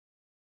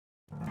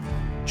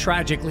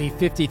Tragically,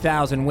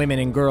 50,000 women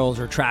and girls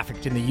are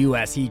trafficked in the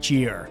U.S. each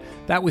year.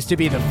 That was to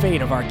be the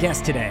fate of our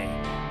guest today.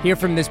 Hear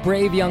from this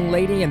brave young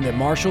lady and the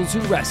marshals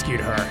who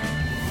rescued her.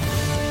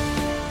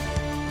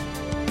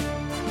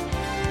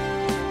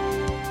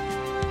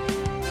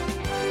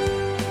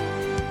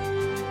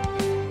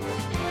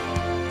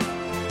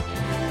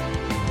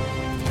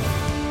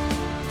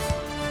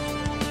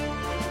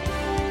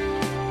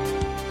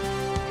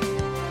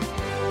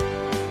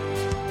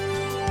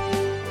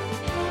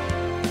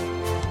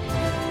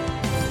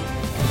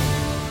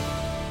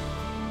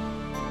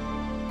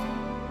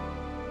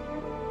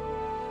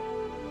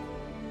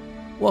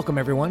 Welcome,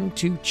 everyone,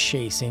 to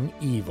Chasing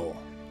Evil.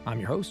 I'm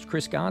your host,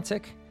 Chris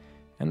Gotzik,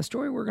 and the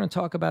story we're going to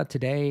talk about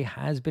today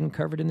has been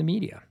covered in the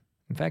media.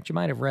 In fact, you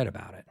might have read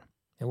about it.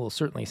 It will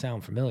certainly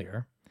sound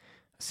familiar.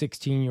 A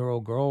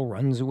 16-year-old girl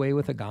runs away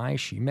with a guy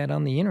she met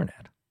on the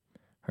internet.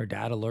 Her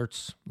dad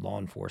alerts law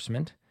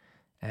enforcement,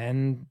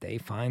 and they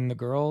find the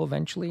girl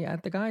eventually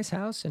at the guy's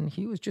house, and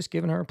he was just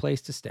giving her a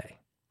place to stay.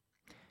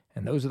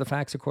 And those are the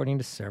facts according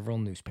to several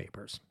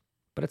newspapers.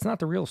 But it's not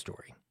the real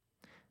story.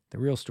 The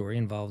real story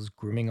involves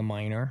grooming a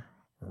minor,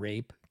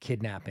 rape,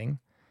 kidnapping,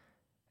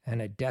 and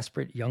a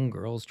desperate young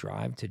girl's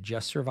drive to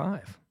just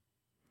survive.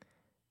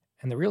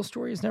 And the real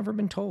story has never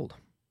been told.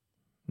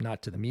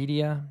 Not to the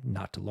media,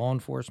 not to law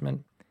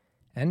enforcement,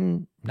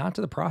 and not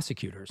to the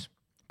prosecutors.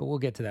 But we'll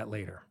get to that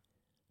later.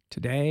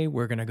 Today,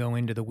 we're going to go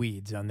into the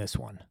weeds on this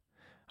one.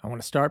 I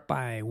want to start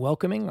by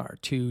welcoming our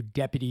two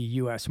deputy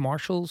U.S.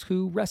 Marshals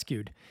who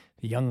rescued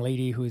the young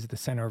lady who is the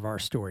center of our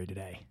story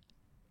today.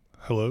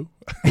 Hello.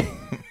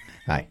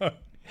 Hi.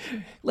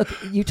 Look,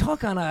 you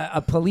talk on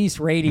a police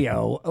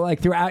radio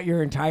like throughout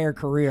your entire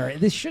career.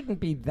 This shouldn't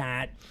be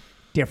that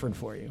different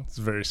for you. It's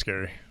very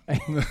scary.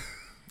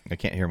 I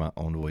can't hear my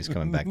own voice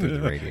coming back through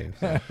the radio.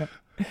 So.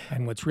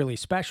 And what's really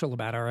special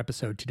about our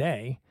episode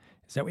today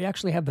is that we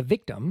actually have the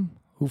victim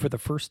who, for the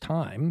first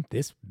time,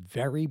 this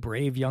very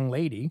brave young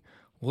lady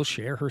will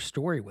share her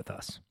story with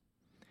us.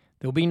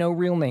 There'll be no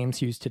real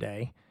names used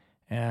today,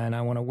 and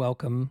I want to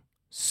welcome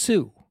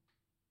Sue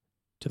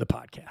to the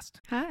podcast.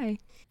 Hi.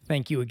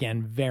 Thank you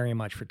again very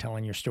much for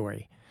telling your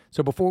story.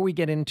 So before we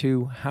get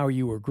into how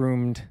you were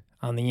groomed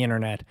on the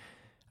internet,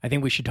 I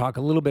think we should talk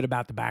a little bit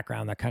about the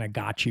background that kind of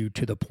got you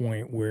to the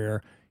point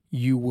where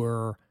you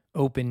were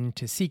open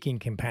to seeking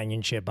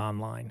companionship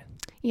online.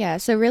 Yeah,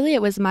 so really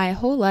it was my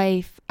whole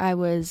life I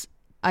was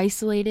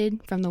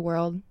isolated from the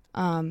world.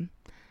 I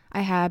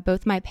had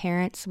both my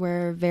parents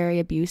were very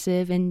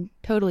abusive in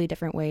totally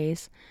different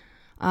ways.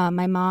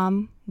 My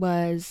mom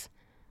was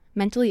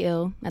mentally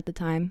ill at the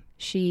time.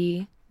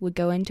 She would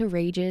go into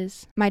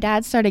rages. My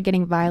dad started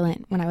getting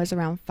violent when I was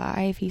around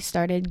 5. He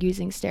started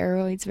using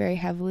steroids very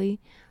heavily.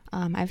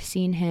 I've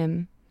seen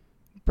him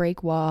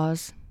break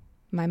walls.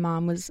 My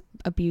mom was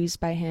abused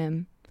by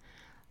him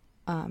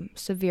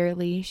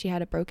severely. She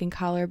had a broken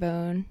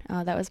collarbone.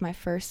 That was my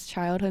first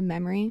childhood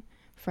memory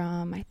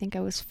from, I think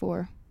I was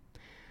 4.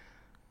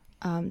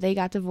 They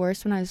got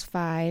divorced when I was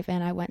 5,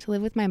 and I went to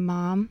live with my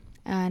mom,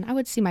 and I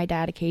would see my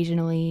dad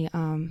occasionally,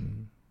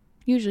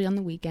 usually on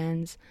the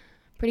weekends.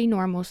 Pretty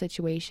normal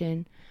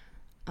situation,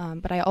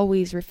 but I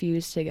always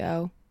refused to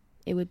go.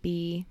 It would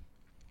be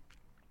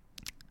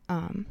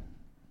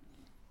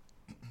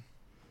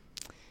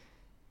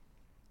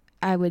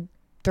I would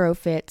throw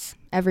fits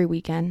every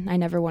weekend. I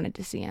never wanted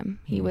to see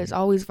him. He was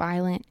always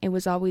violent. It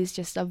was always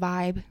just a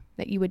vibe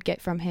that you would get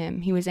from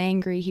him. He was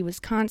angry. He was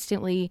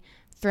constantly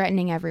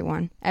threatening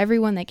everyone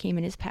that came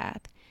in his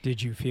path.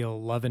 Did you feel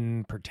loved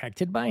and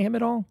protected by him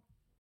at all?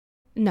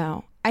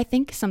 No. I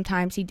think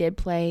sometimes he did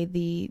play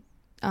the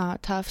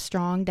tough,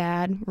 strong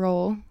dad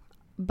role,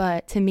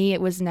 but to me it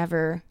was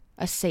never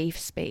a safe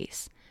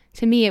space.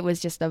 To me it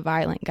was just a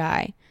violent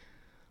guy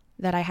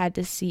that I had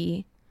to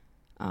see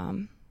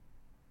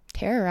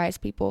terrorize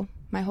people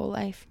my whole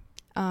life.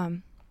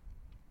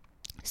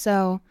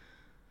 So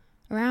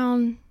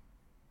around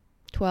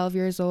 12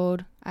 years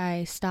old,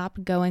 I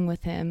stopped going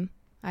with him.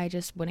 I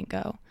just wouldn't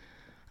go.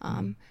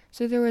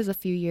 So there was a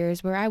few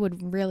years where I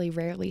would really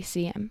rarely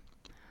see him.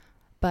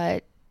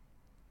 But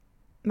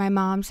my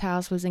mom's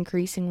house was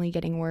increasingly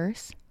getting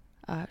worse.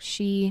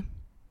 She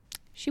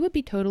would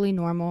be totally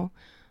normal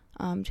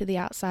to the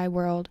outside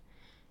world,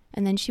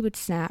 and then she would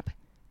snap.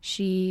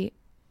 She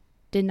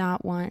did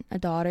not want a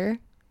daughter.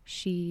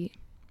 It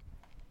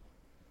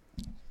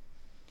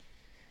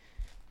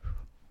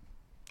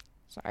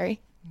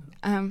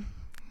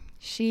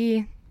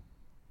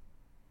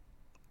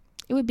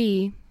would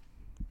be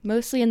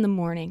mostly in the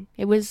morning.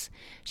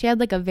 She had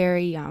like a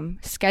very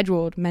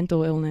scheduled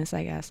mental illness,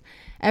 I guess.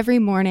 Every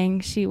morning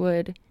she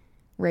would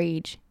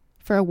rage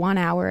for 1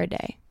 hour a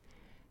day.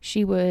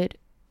 She would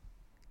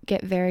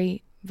get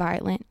very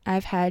violent.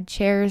 I've had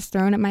chairs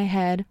thrown at my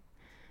head.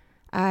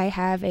 I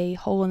have a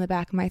hole in the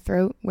back of my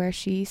throat where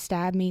she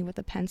stabbed me with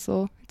a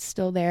pencil. It's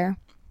still there.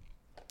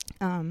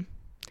 I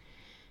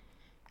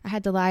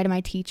had to lie to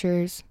my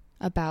teachers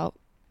about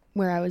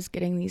where I was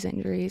getting these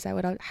injuries. I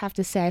would have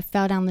to say I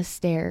fell down the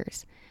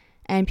stairs,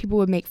 and people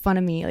would make fun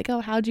of me, like,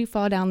 "Oh, how'd you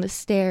fall down the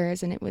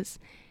stairs?" And it was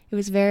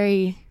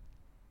very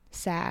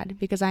sad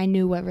because I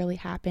knew what really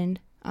happened.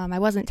 I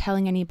wasn't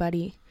telling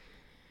anybody.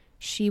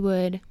 She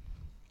would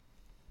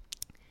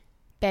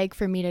beg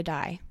for me to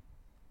die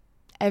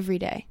every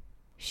day.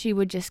 She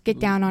would just get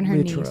down on her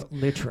knees.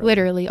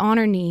 Literally on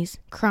her knees,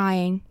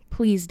 crying,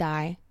 please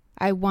die.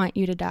 I want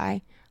you to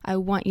die. I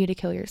want you to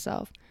kill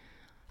yourself.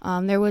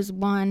 There was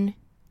one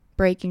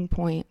breaking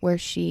point where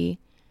she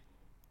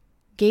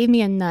gave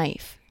me a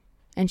knife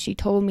and she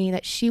told me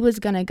that she was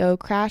going to go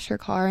crash her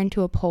car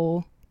into a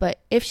pole,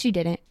 but if she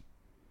didn't,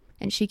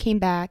 and she came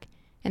back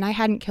and I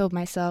hadn't killed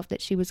myself,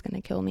 that she was going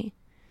to kill me.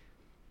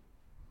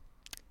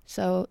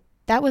 So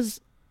that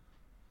was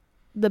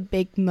the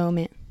big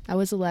moment. I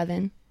was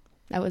 11.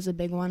 That was a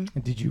big one.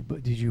 Did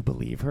you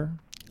believe her?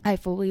 I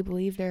fully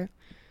believed her.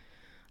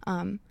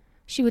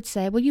 She would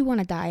say, well, you want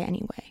to die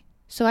anyway.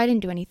 So I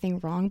didn't do anything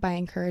wrong by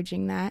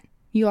encouraging that.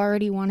 You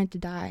already wanted to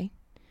die.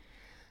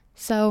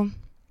 So.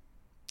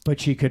 But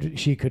she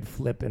could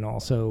flip and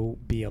also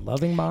be a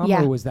loving mom,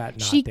 yeah, or was that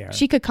not there?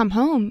 She could come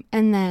home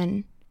and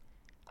then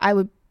I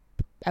would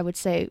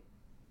say,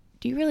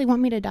 do you really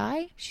want me to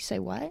die? She'd say,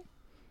 what?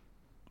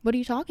 What are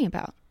you talking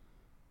about?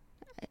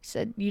 I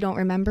said, you don't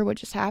remember what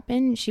just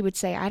happened? She would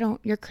say,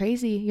 you're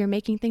crazy. You're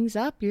making things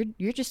up.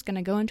 You're just going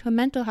to go into a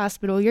mental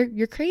hospital.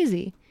 You're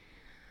crazy.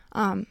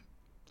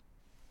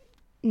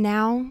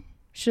 Now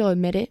she'll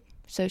admit it.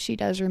 So she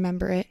does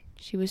remember it.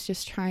 She was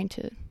just trying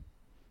to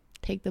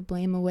take the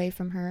blame away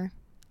from her.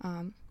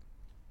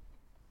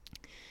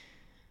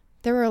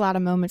 There were a lot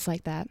of moments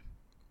like that.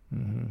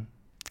 Mm-hmm.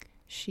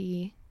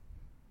 She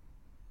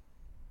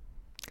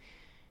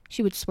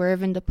would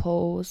swerve into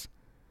poles,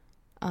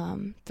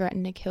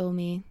 threaten to kill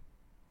me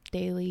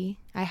daily.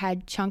 I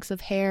had chunks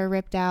of hair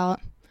ripped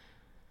out.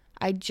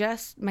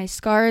 My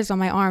scars on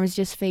my arms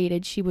just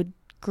faded. She would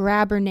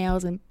grab her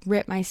nails and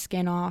rip my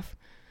skin off.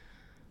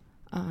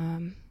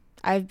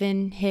 I've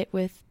been hit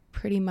with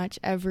pretty much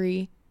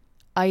every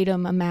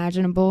item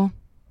imaginable.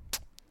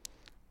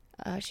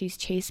 She's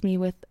chased me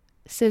with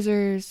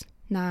scissors,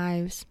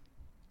 knives.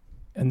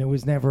 And there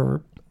was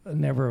never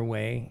a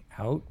way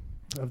out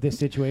of this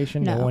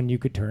situation? No one you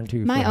could turn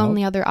to? My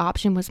only other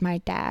option was my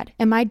dad.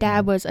 And my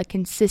dad was a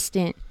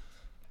consistent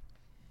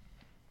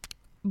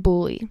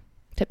bully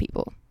to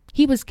people.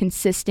 He was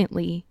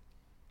consistently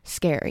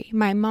scary.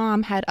 My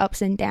mom had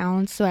ups and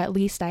downs, so at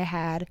least I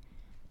had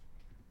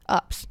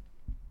ups.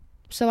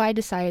 So I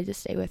decided to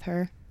stay with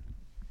her.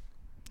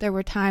 There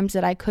were times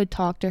that I could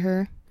talk to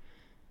her.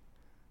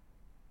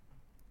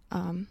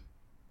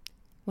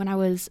 When I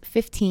was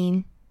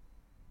 15,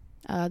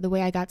 the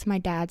way I got to my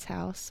dad's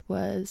house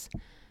was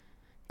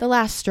the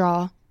last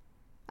straw.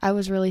 I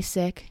was really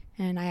sick,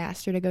 and I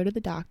asked her to go to the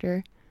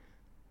doctor.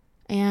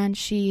 And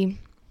she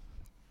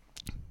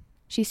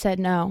said,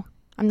 no,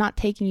 I'm not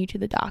taking you to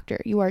the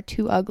doctor. You are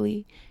too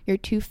ugly. You're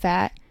too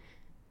fat.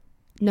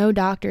 No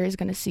doctor is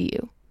going to see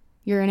you.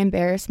 You're an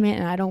embarrassment,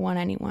 and I don't want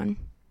anyone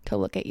to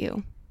look at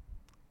you.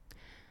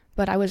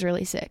 But I was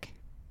really sick.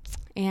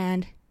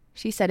 And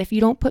she said, if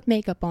you don't put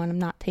makeup on, I'm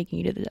not taking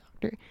you to the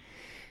doctor.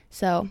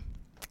 So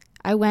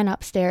I went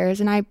upstairs,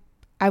 and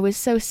I was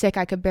so sick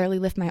I could barely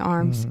lift my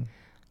arms.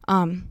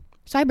 Mm-hmm.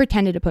 So I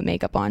pretended to put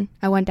makeup on.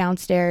 I went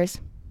downstairs.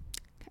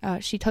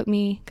 She took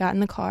me, got in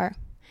the car.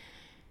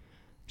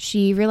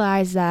 She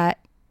realized that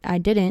I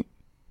didn't,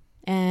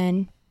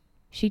 and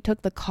she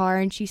took the car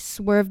and she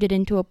swerved it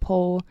into a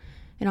pole,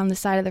 and on the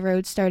side of the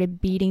road started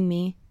beating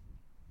me.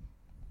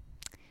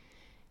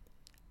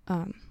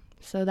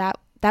 So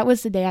that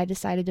was the day I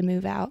decided to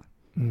move out.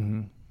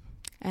 Mm-hmm.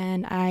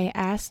 And I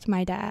asked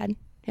my dad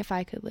if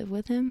I could live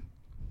with him.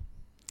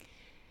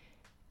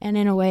 And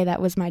in a way,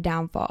 that was my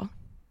downfall.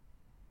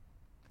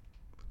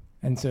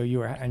 And so you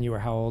were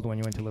how old when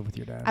you went to live with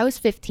your dad? I was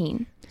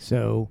 15.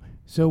 So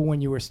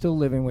when you were still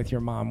living with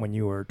your mom when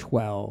you were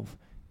 12,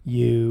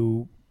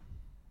 you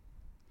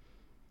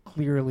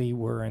clearly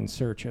were in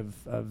search of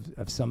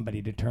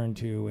somebody to turn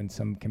to and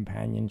some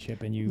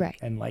companionship, and you right.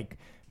 And like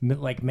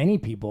many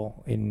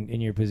people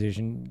in your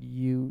position,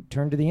 you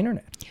turned to the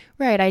internet.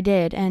 Right, I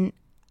did, and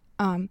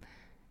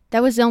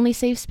that was the only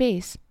safe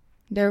space.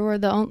 They were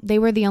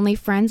the only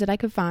friends that I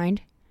could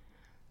find.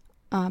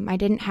 I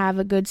didn't have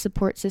a good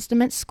support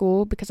system at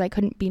school because I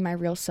couldn't be my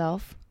real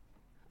self.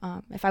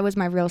 If I was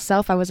my real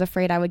self, I was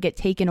afraid I would get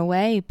taken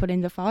away, put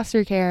into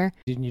foster care.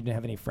 Didn't you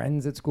have any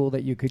friends at school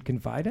that you could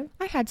confide in?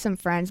 I had some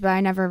friends, but I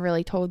never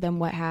really told them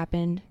what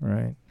happened.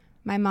 Right.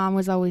 My mom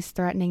was always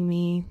threatening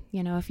me.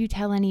 You know, if you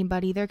tell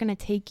anybody, they're going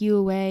to take you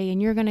away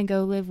and you're going to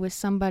go live with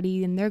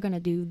somebody and they're going to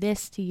do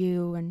this to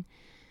you. And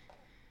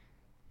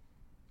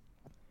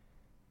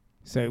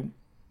So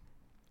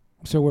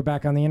we're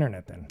back on the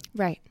internet then.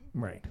 Right.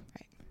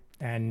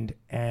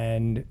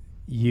 And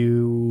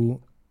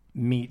you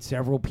meet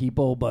several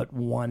people, but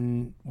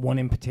one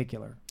in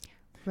particular.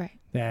 Right.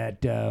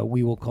 That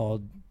we will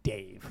call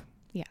Dave.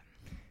 Yeah.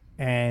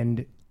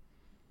 And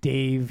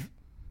Dave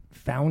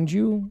found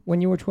you when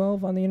you were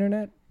 12 on the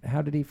internet?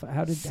 How did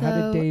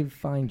Dave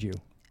find you?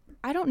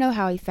 I don't know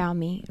how he found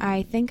me.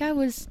 I think I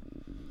was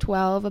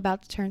 12,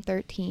 about to turn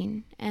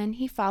 13, and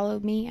he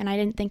followed me, and I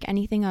didn't think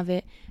anything of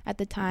it. At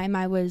the time,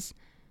 I was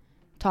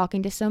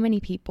talking to so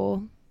many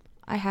people.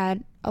 I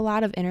had a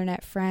lot of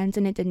internet friends,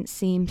 and it didn't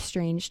seem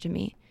strange to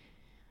me.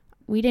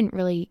 We didn't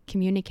really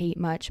communicate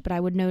much, but I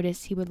would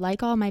notice he would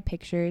like all my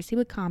pictures. He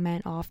would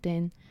comment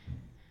often.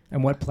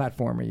 And what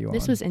platform are you on?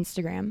 This was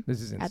Instagram.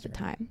 This is Instagram. At the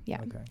time.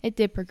 Yeah. Okay. It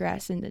did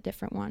progress into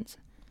different ones.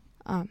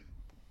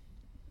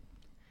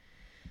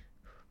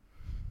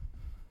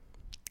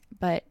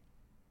 But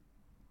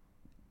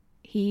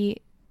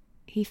he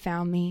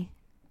found me,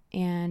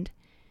 and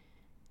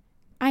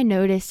I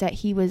noticed that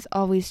he was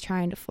always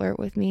trying to flirt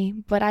with me,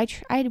 but I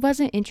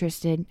wasn't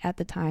interested at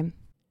the time.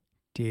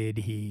 Did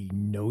he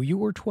know you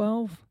were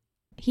 12?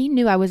 He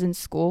knew I was in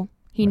school.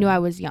 He knew Right. I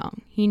was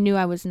young. He knew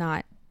I was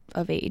not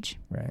of age.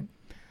 Right.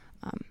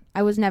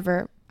 I was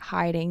never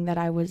hiding that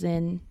I was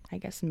in, I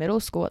guess,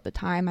 middle school at the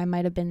time. I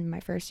might have been in my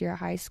first year of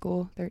high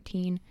school,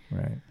 13.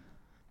 Right.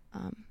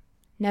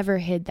 Never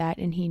hid that,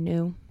 and he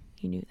knew.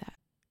 He knew that.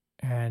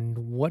 And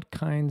what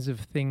kinds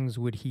of things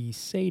would he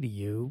say to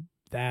you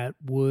that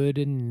would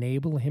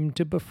enable him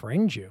to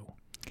befriend you?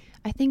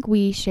 I think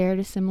we shared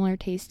a similar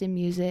taste in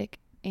music,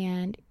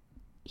 and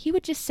he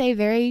would just say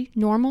very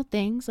normal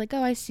things like,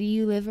 oh, I see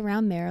you live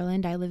around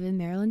Maryland. I live in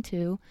Maryland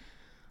too.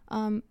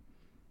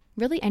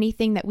 Really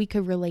anything that we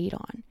could relate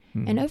on.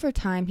 Mm-hmm. And over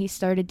time, he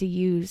started to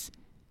use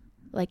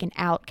like an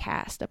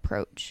outcast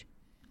approach.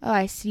 Oh,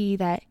 I see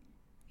that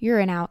you're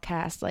an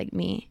outcast like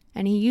me.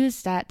 And he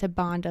used that to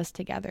bond us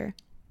together.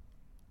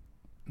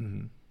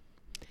 Mm-hmm.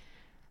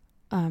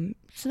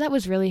 So that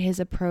was really his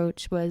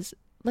approach, was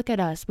look at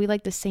us. We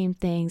like the same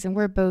things, and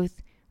we're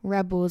both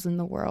rebels in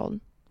the world.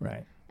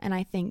 Right. And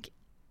I think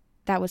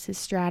that was his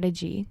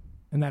strategy.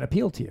 And that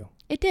appealed to you?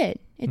 It did.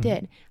 It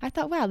did. I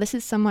thought, wow, this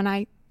is someone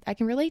I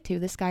can relate to.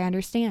 This guy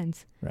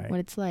understands what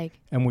it's like.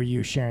 And were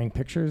you sharing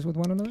pictures with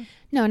one another?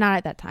 No, not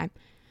at that time.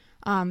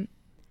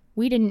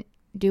 We didn't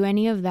do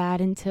any of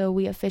that until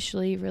we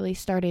officially really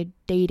started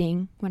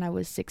dating when I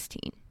was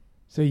 16.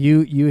 So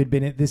you had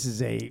been, this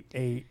is a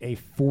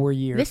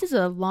 4-year This is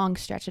a long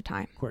stretch of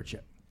time.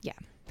 courtship. Yeah.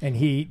 And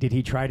did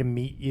he try to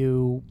meet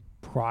you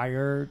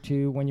prior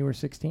to when you were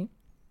 16?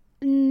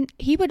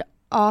 He would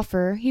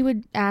offer, he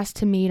would ask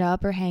to meet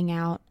up or hang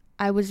out.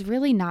 I was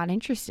really not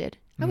interested.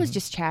 I was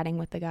just chatting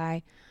with the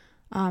guy.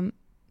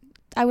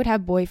 I would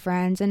have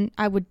boyfriends, and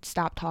I would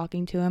stop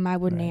talking to him. I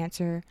wouldn't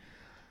answer.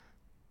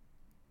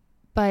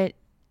 But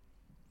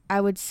I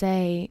would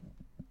say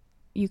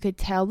you could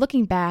tell,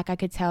 looking back, I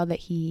could tell that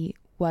he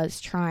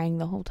was trying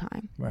the whole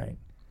time. Right.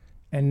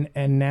 And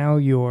now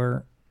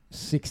you're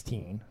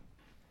 16.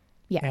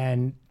 Yeah.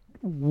 And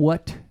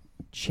what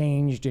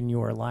changed in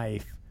your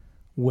life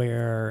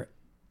where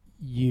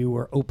you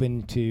were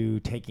open to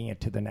taking it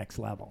to the next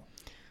level?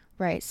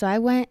 Right. So I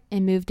went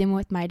and moved in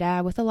with my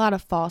dad with a lot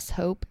of false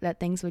hope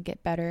that things would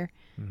get better.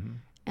 Mm-hmm.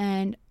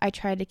 And I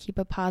tried to keep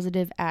a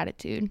positive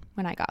attitude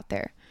when I got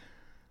there.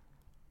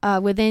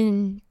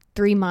 Within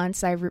 3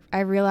 months, I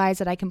realized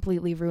that I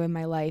completely ruined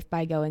my life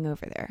by going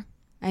over there.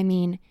 I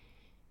mean,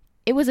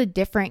 it was a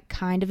different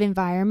kind of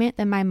environment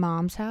than my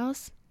mom's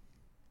house,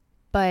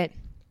 but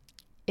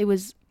it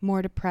was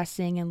more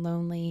depressing and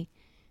lonely.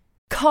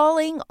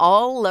 Calling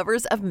all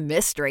lovers of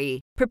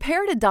mystery.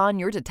 Prepare to don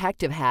your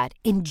detective hat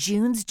in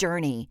June's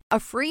Journey,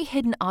 a free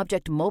hidden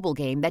object mobile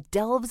game that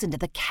delves into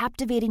the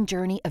captivating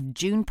journey of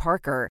June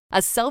Parker,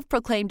 a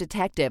self-proclaimed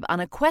detective on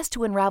a quest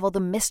to unravel the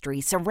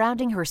mystery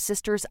surrounding her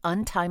sister's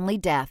untimely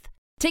death.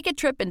 Take a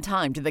trip in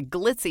time to the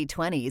glitzy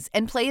 20s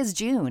and play as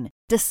June,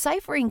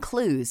 deciphering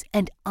clues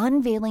and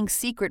unveiling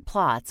secret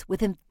plots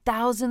within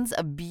thousands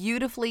of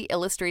beautifully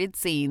illustrated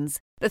scenes.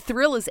 The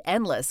thrill is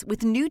endless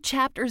with new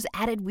chapters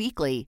added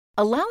weekly,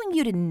 allowing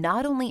you to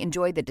not only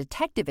enjoy the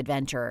detective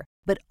adventure,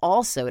 but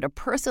also to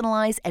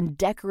personalize and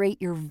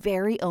decorate your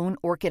very own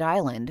Orchid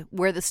Island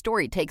where the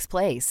story takes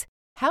place.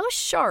 How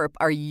sharp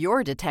are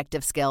your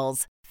detective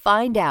skills?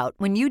 Find out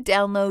when you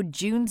download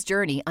June's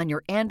Journey on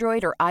your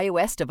Android or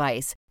iOS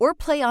device or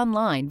play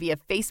online via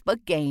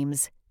Facebook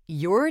Games.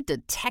 Your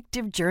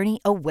detective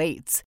journey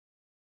awaits.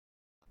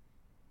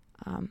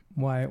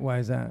 Why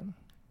is that?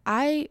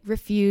 I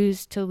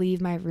refused to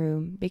leave my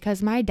room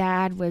because my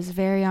dad was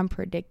very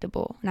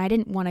unpredictable, and I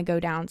didn't want to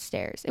go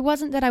downstairs. It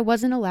wasn't that I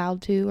wasn't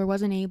allowed to or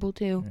wasn't able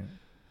to,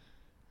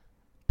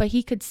 but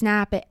he could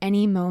snap at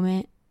any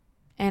moment,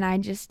 and I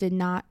just did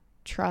not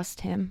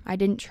trust him. I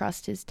didn't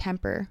trust his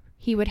temper.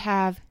 He would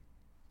have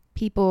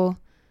people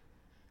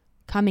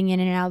coming in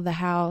and out of the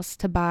house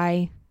to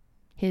buy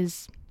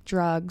his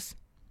drugs.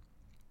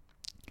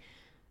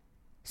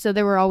 So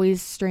there were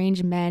always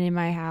strange men in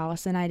my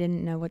house, and I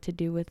didn't know what to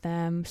do with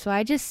them. So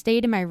I just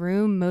stayed in my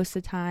room most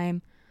of the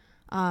time.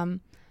 I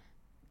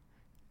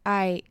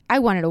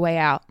wanted a way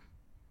out.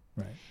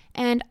 Right.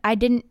 And I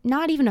didn't,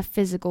 not even a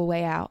physical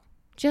way out,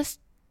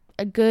 just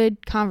a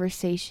good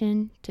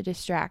conversation to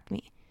distract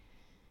me.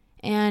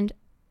 And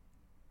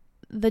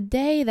the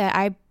day that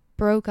I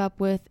broke up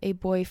with a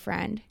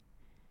boyfriend,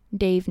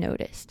 Dave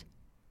noticed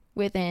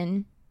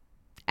within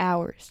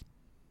hours.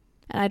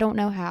 And I don't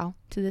know how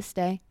to this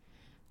day.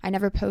 I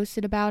never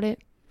posted about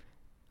it.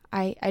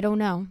 I don't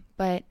know,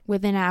 but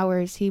within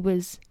hours he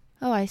was,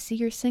 "Oh, I see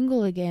you're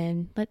single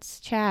again. Let's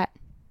chat."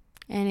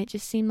 And it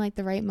just seemed like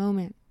the right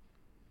moment.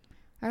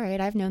 All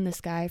right, I've known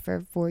this guy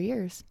for 4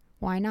 years.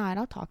 Why not?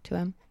 I'll talk to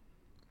him.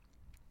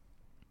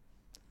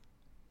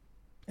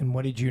 And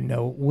what did you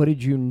know? What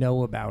did you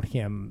know about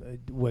him?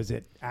 Was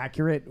it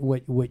accurate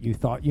what you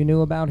thought you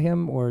knew about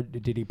him, or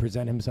did he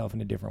present himself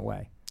in a different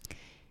way?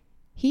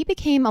 He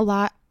became a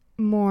lot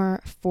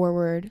more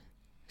forward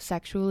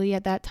sexually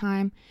at that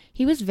time.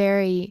 He was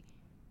very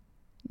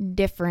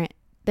different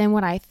than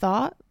what I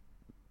thought,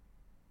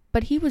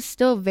 but he was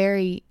still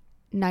very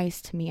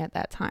nice to me at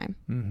that time.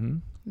 Mm-hmm.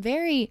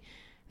 Very,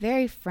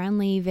 very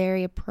friendly,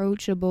 very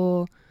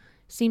approachable.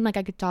 Seemed like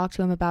I could talk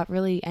to him about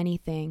really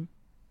anything.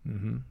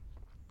 Mm-hmm.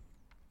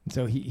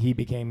 So he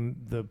became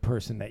the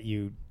person that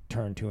you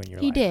turned to in your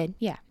life. He did,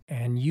 yeah.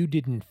 And you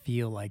didn't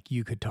feel like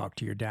you could talk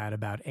to your dad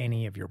about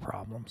any of your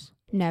problems?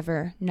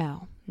 Never.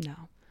 No.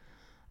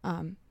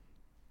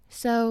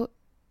 So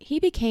he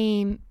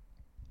became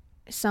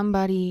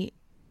my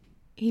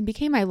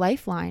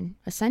lifeline,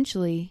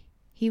 essentially.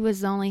 He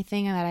was the only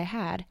thing that I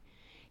had.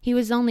 He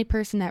was the only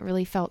person that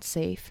really felt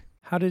safe.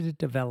 How did it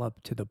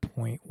develop to the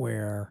point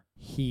where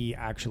he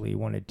actually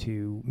wanted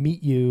to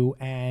meet you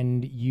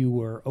and you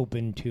were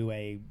open to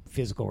a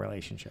physical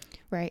relationship?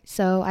 Right.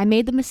 So I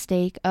made the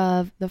mistake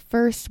of the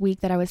first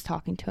week that I was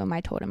talking to him,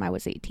 I told him I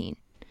was 18.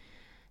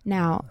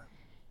 Now,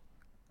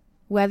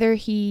 whether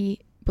he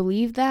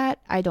believed that,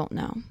 I don't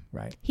know.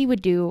 Right. He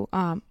would do,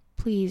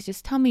 "Please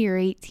just tell me you're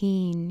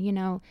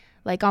 18,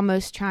 like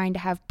almost trying to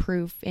have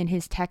proof in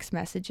his text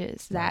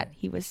messages that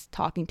he was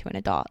talking to an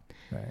adult.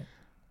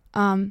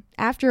 Right.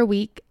 After a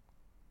week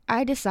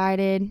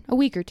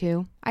or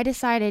two, I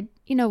decided,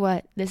 you know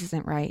what, this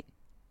isn't right.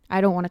 I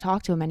don't want to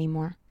talk to him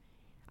anymore.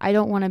 I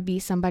don't want to be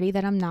somebody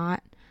that I'm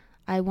not.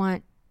 I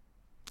want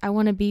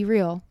to be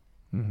real.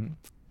 Mm-hmm.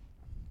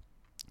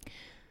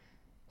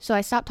 So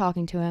I stopped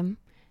talking to him,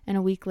 and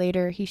a week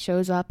later he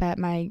shows up at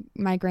my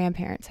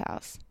grandparents'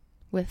 house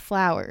with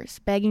flowers,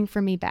 begging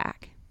for me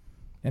back.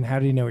 And how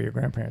did he know where your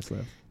grandparents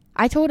live?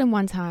 I told him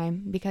one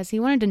time because he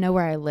wanted to know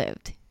where I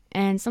lived,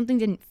 and something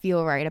didn't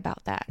feel right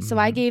about that. Mm-hmm. So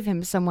I gave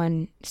him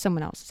someone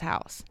else's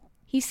house.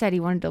 He said he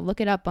wanted to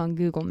look it up on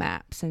Google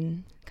Maps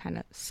and kind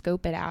of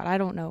scope it out. I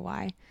don't know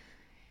why.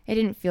 It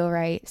didn't feel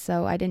right,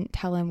 so I didn't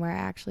tell him where I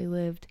actually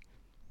lived.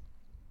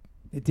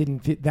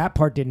 That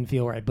part didn't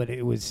feel right, but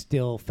it was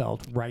still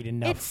felt right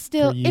enough.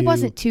 It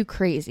wasn't too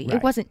crazy. Right.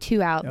 It wasn't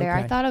too out there.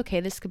 Okay. I thought, okay,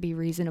 this could be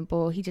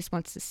reasonable. He just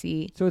wants to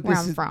see where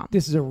I'm from.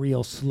 This is a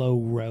real slow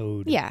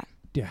road. Yeah.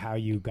 To how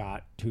you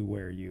got to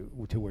where you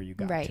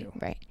got to.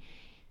 Right.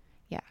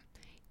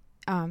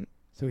 Yeah.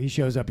 So he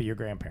shows up at your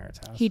grandparents'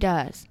 house. He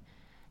does.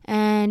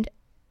 And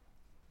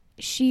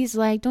she's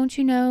like, "Don't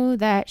you know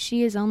that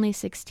she is only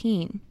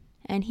 16?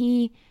 And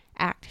he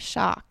acts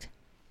shocked.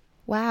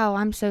 "Wow,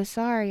 I'm so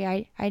sorry.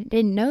 I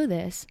didn't know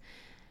this.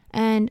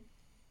 And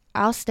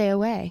I'll stay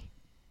away.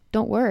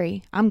 Don't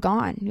worry. I'm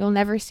gone. You'll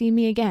never see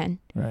me again."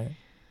 Right.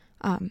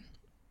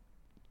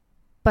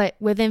 But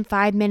within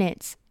 5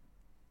 minutes,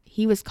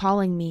 he was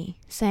calling me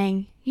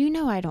saying, "You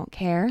know I don't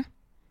care."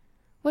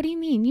 "What do you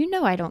mean? You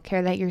know I don't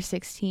care that you're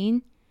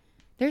 16.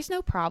 There's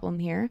no problem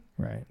here.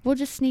 Right. We'll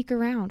just sneak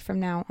around from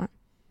now on."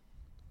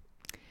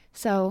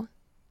 So,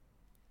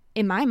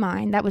 in my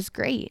mind, that was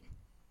great.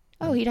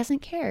 Oh, he doesn't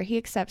care. He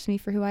accepts me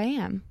for who I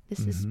am. This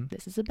is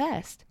the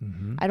best.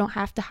 Mm-hmm. I don't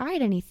have to hide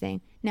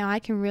anything. Now I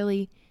can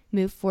really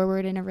move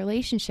forward in a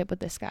relationship with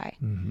this guy.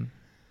 Mm-hmm.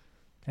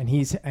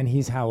 And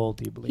he's how old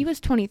do you believe? He was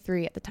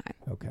 23 at the time.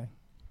 Okay.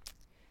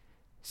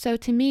 So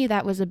to me,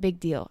 that was a big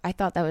deal. I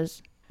thought that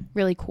was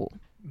really cool.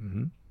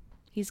 Mm-hmm.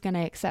 He's going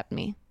to accept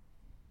me.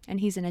 And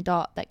he's an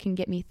adult that can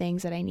get me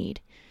things that I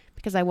need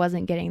because I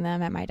wasn't getting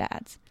them at my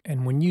dad's.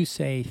 And when you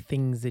say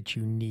things that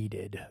you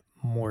needed,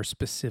 more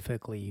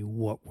specifically,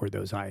 what were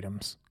those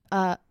items?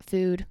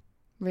 Food,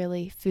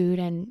 really. Food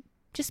and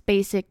just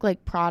basic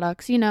like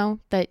products,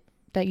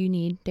 that you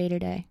need day to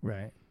day.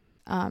 Right.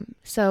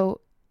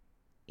 So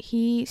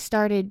he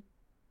started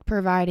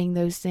providing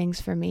those things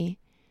for me,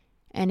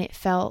 and it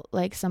felt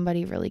like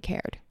somebody really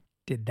cared.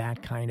 Did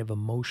that kind of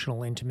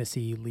emotional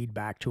intimacy lead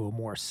back to a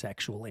more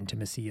sexual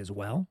intimacy as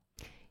well?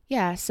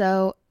 Yeah,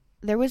 so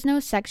there was no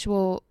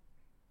sexual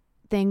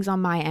things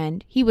on my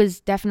end. He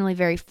was definitely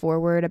very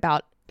forward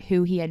about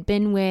who he had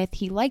been with.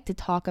 He liked to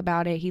talk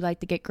about it. He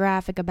liked to get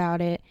graphic about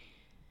it.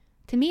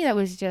 To me, that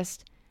was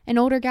just an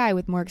older guy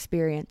with more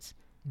experience.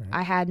 Right.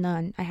 I had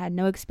none. I had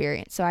no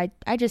experience. So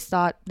I just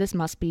thought this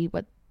must be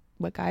what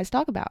guys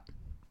talk about.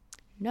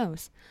 Who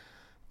knows?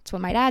 It's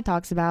what my dad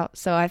talks about.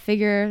 So I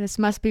figure this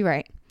must be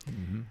right.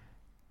 Mm-hmm.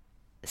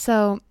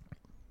 So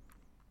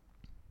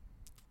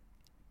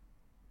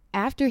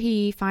after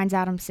he finds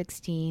out I'm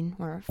 16,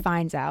 or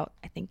finds out,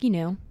 I think he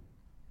knew,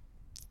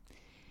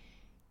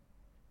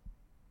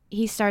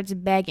 he starts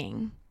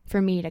begging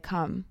for me to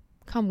come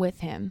with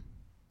him,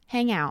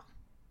 hang out.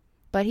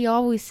 But he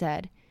always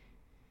said,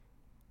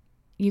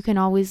 "You can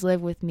always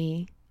live with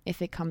me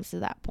if it comes to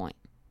that point."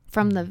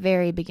 from the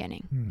very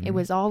beginning. Mm-hmm. It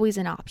was always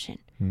an option.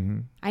 Mm-hmm.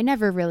 I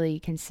never really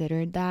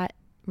considered that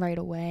right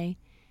away.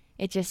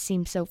 It just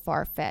seemed so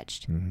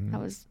far-fetched.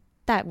 Mm-hmm.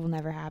 That will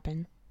never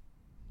happen.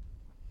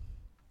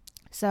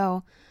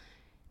 So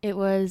it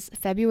was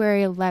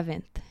February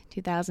 11th,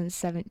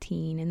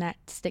 2017, and that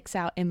sticks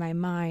out in my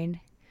mind.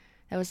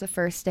 That was the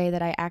first day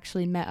that I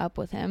actually met up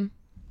with him.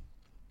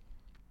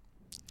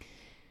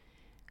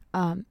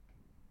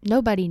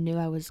 Nobody knew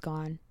I was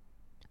gone.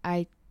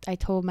 I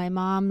told my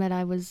mom that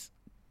I was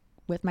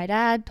with my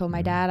dad, told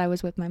my dad I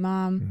was with my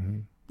mom. Mm-hmm.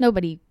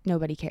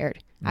 Nobody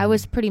cared. I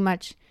was pretty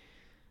much,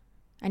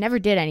 I never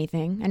did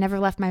anything. I never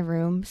left my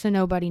room, so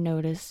nobody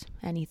noticed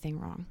anything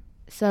wrong.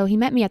 So he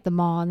met me at the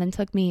mall and then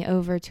took me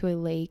over to a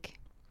lake.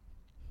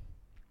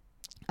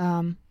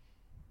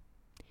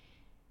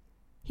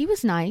 He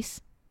was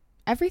nice.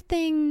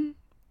 Everything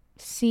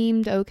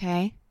seemed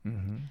okay.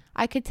 Mm-hmm.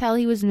 I could tell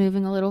he was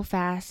moving a little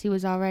fast. He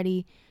was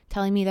already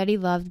telling me that he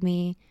loved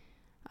me,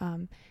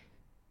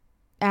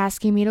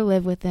 asking me to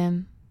live with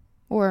him,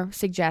 or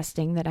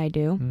suggesting that I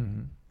do.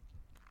 Mm-hmm.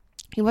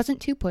 He wasn't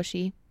too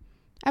pushy.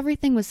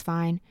 Everything was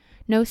fine.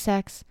 No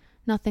sex,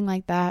 nothing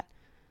like that.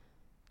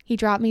 He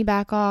dropped me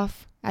back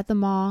off at the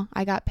mall.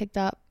 I got picked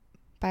up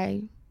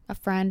by a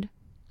friend.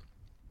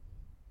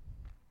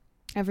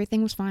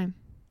 Everything was fine.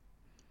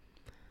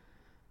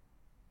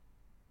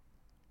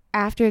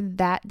 After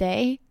that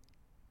day,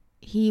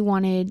 he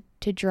wanted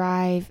to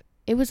drive.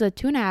 It was a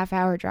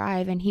 2.5-hour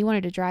drive, and he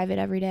wanted to drive it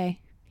every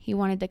day. He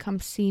wanted to come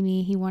see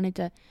me. He wanted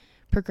to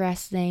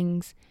progress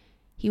things.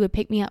 He would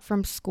pick me up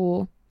from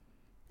school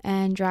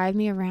and drive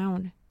me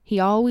around. He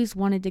always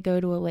wanted to go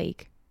to a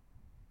lake.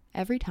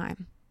 Every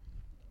time.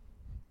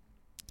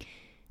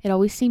 It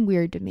always seemed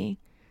weird to me.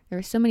 There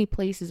were so many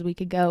places we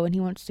could go, and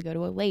he wants to go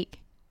to a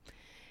lake.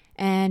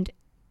 And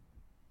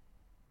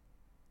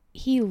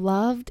he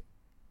loved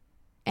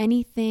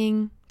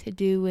anything to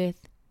do with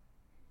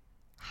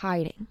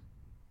hiding.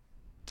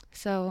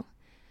 So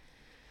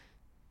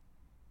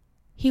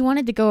he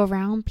wanted to go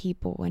around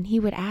people, and he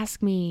would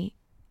ask me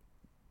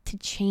to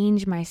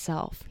change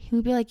myself. He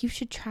would be like, you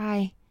should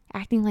try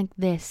acting like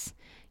this.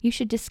 You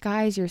should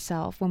disguise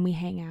yourself when we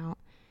hang out.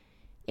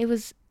 He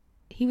was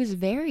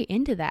very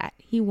into that.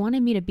 He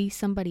wanted me to be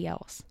somebody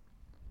else.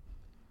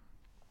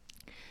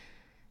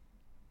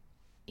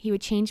 He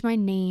would change my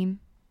name.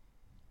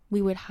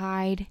 We would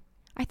hide.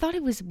 I thought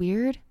it was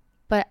weird,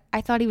 but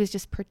I thought he was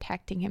just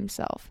protecting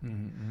himself.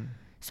 Mm-hmm.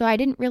 So I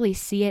didn't really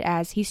see it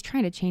as he's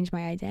trying to change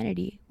my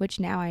identity, which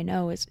now I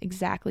know is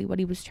exactly what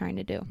he was trying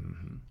to do.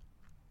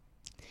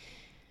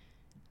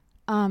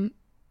 Mm-hmm.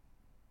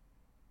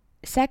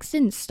 Sex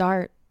didn't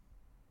start,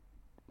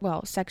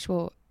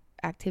 sexual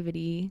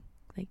activity,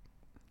 like,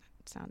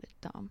 that sounded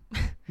dumb.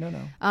 No.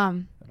 Not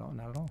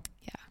Not at all.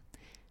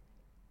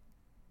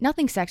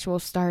 Nothing sexual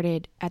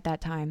started at that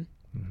time.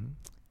 Mm-hmm.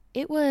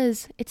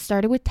 It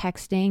started with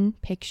texting,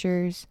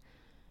 pictures.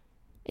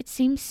 It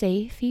seemed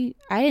safe.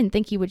 I didn't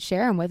think he would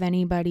share them with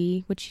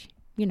anybody, which,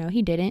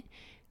 he didn't,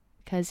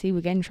 because he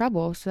would get in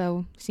trouble,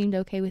 so it seemed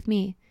okay with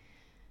me.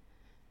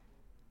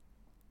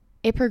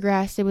 It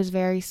progressed. It was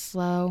very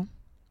slow.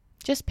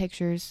 Just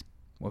pictures.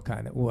 What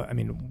kind of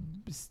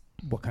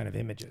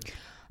images?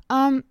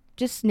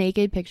 Just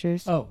naked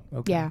pictures. Oh,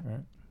 okay. Yeah.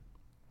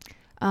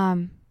 All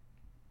right.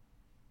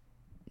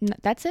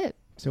 That's it.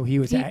 So he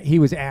was asking He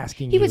was you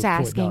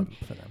asking.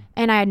 for them.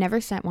 And I had never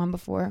sent one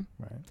before.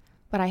 Right.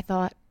 But I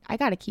thought, I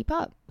got to keep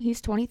up. He's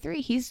 23.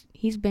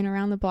 He's been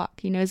around the block.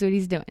 He knows what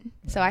he's doing.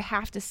 Right. So I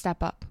have to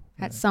step up.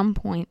 At some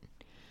point,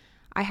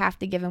 I have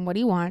to give him what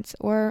he wants,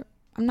 or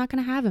I'm not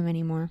going to have him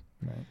anymore.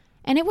 Right.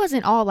 And it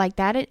wasn't all like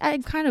that. I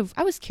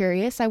was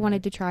curious. I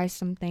wanted to try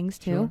some things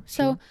too.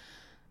 So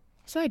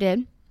I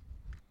did.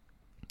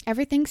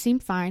 Everything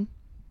seemed fine.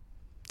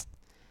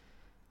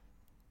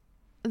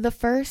 The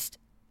first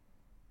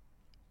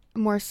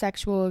more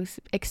sexual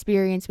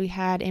experience we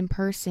had in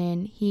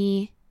person,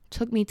 he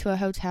took me to a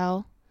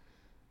hotel.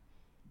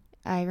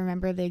 I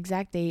remember the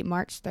exact date,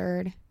 March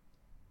 3rd.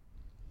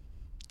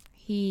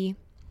 It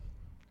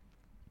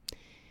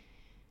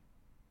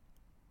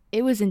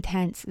was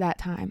intense that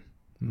time.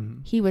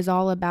 Mm-hmm. He was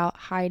all about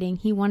hiding.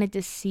 He wanted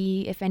to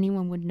see if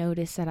anyone would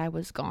notice that I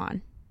was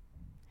gone.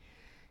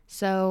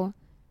 So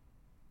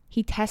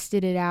he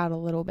tested it out a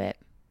little bit.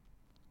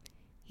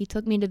 He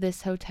took me to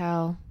this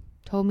hotel,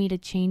 told me to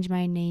change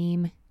my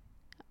name,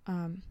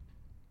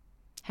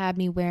 had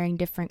me wearing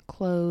different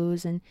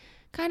clothes and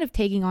kind of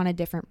taking on a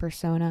different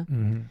persona.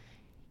 Mm-hmm.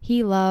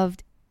 He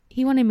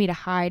wanted me to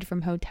hide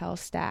from hotel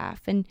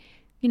staff and,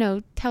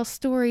 tell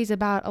stories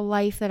about a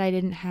life that I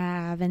didn't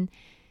have. And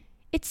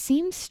it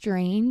seemed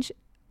strange,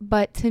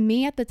 but to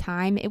me at the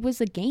time, it was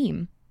a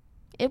game.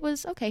 It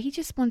was, okay, he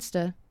just wants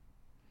to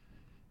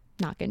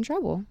not get in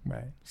trouble.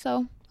 Right.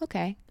 So,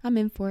 okay, I'm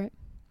in for it.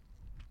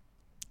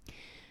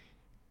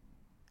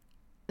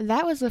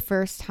 That was the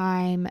first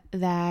time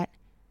that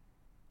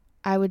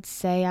I would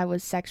say I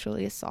was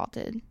sexually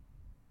assaulted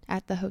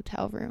at the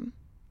hotel room,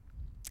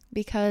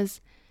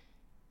 because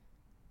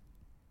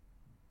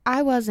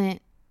I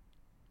wasn't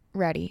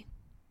ready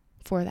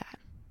for that.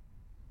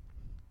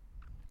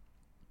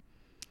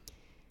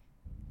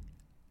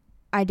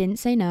 I didn't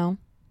say no,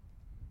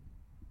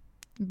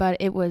 but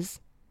it was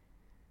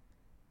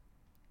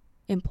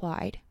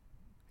implied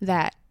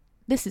that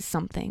this is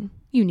something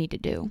you need to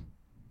do,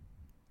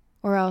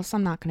 or else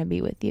I'm not going to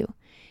be with you.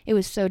 It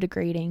was so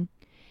degrading.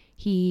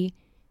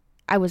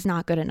 I was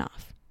not good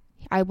enough.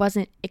 I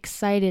wasn't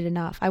excited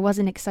enough. I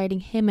wasn't exciting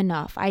him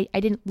enough. I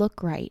didn't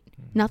look right.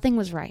 Nothing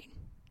was right.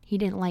 He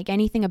didn't like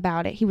anything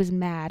about it. He was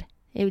mad.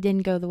 It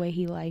didn't go the way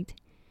he liked.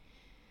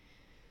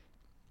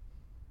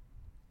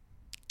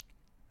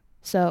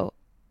 So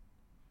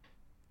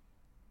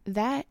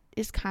that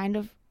is kind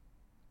of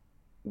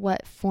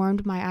what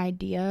formed my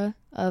idea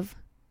of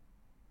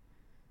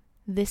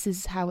this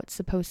is how it's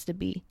supposed to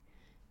be.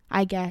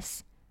 I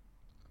guess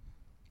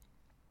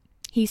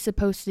he's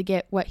supposed to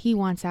get what he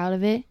wants out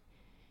of it,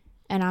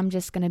 and I'm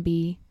just going to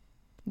be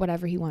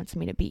whatever he wants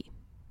me to be.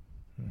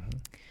 Mm-hmm.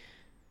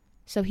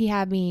 So he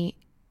had me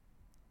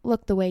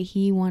look the way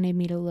he wanted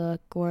me to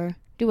look or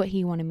do what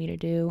he wanted me to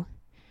do.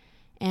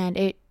 And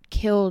it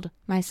killed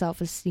my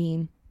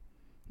self-esteem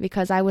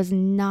because I was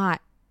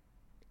not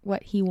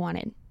what he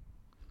wanted.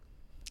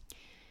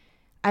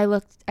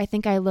 I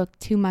think I looked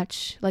too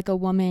much like a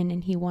woman,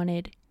 and he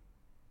wanted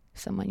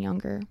someone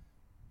younger.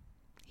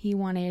 He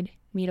wanted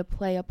me to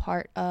play a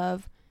part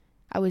of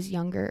I was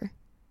younger.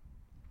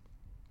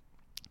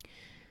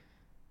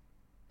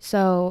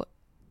 So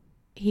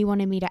he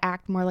wanted me to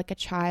act more like a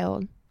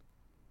child,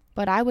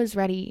 but I was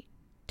ready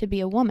to be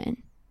a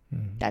woman.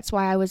 Mm-hmm. That's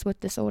why I was with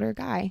this older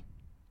guy.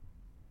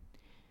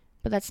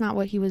 But that's not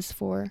what he was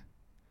for.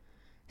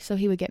 So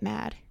he would get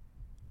mad.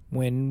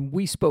 When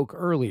we spoke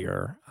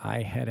earlier,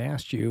 I had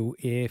asked you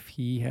if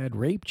he had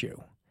raped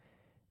you.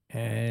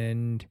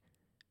 And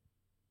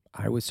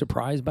I was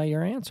surprised by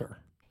your answer.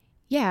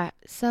 Yeah,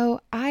 so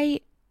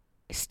I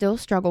still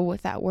struggle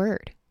with that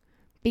word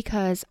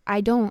because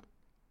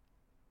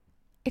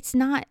it's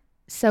not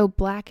so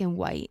black and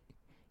white.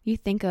 You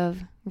think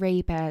of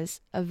rape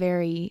as a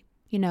very,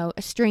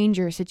 a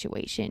stranger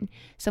situation.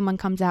 Someone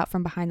comes out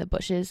from behind the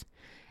bushes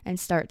and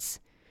starts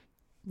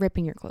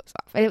ripping your clothes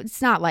off.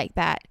 It's not like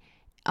that.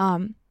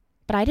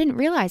 But I didn't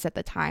realize at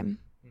the time.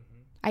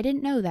 Mm-hmm. I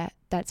didn't know that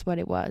that's what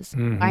it was.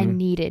 Mm-hmm. I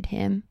needed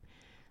him.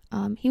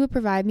 He would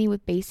provide me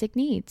with basic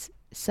needs.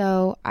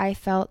 So I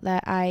felt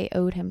that I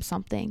owed him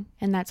something,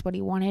 and that's what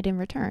he wanted in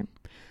return.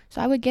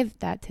 So I would give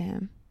that to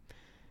him.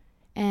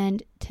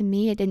 And to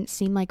me, it didn't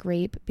seem like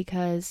rape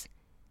because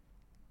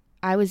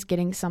I was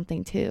getting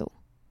something too.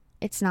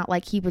 It's not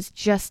like he was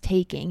just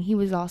taking. He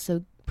was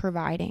also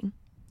providing.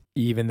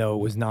 Even though it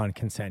was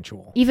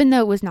non-consensual.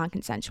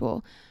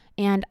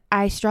 And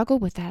I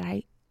struggled with that.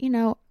 I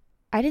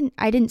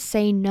didn't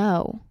say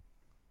no.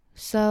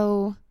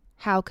 So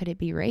how could it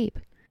be rape?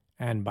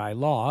 And by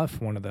law, if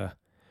one of the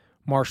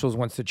marshals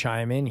wants to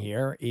chime in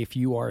here, if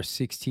you are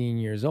 16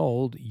 years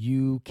old,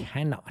 you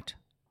cannot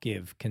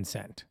give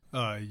consent.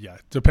 Yeah,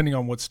 depending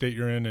on what state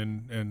you're in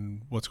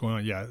and what's going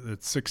on. Yeah,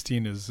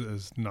 16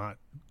 is not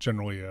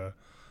generally a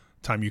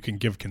time you can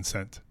give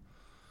consent.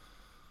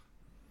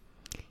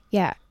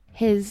 Yeah,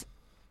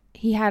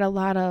 he had a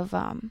lot of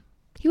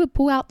he would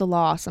pull out the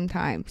law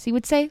sometimes. He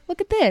would say,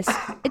 look at this.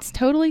 It's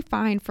totally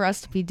fine for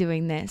us to be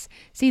doing this.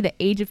 See, the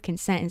age of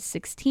consent is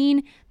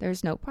 16.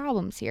 There's no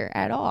problems here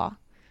at all.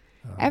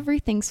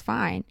 Everything's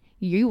fine.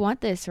 You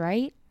want this,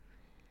 right?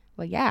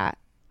 Well, yeah,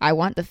 I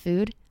want the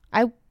food.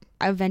 I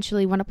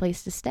eventually want a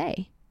place to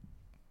stay.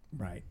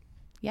 Right.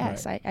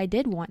 Yes, right. I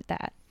did want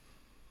that.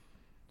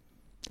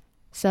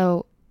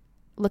 So,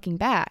 looking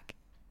back,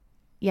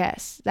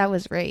 yes, that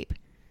was rape.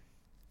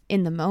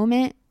 In the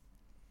moment,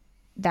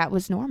 that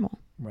was normal.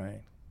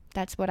 Right.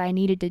 That's what I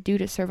needed to do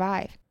to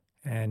survive.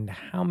 And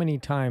how many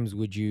times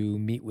would you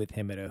meet with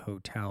him at a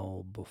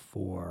hotel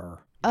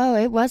before? Oh,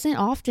 it wasn't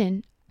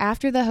often.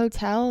 After the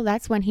hotel,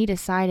 that's when he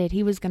decided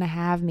he was going to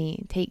have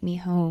me, take me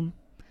home.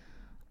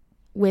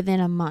 Within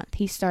a month,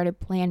 he started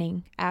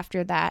planning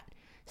after that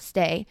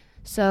stay.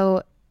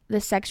 So the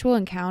sexual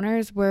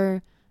encounters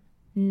were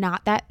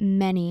not that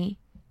many.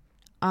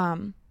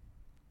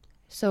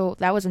 So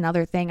that was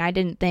another thing. I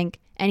didn't think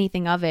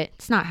anything of it.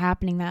 It's not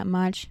happening that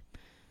much.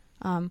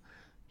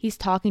 He's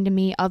talking to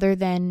me other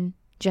than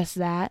just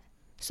that.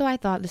 So I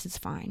thought this is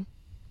fine.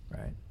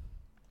 Right.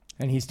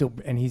 And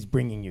he's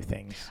bringing you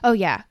things. Oh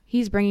yeah.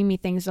 He's bringing me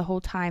things the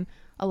whole time.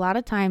 A lot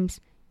of times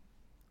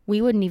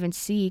we wouldn't even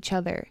see each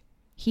other.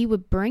 He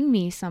would bring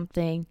me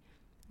something,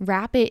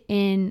 wrap it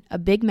in a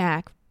Big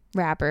Mac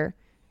wrapper,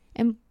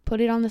 and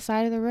put it on the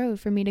side of the road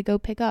for me to go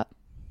pick up.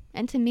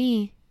 And to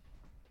me,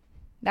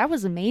 that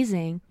was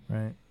amazing.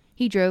 Right.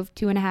 He drove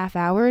 2.5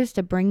 hours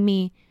to bring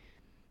me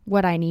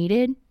what I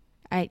needed.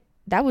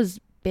 That was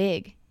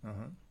big.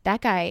 Uh-huh.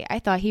 That guy, I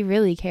thought he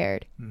really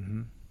cared.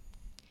 Mm-hmm.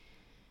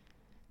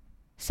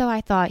 So I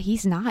thought,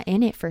 he's not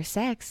in it for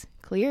sex,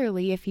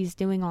 clearly, if he's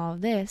doing all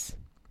of this.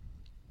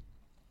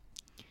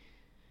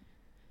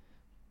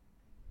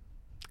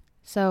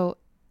 So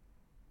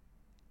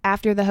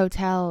after the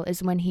hotel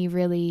is when he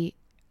really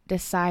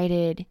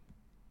decided,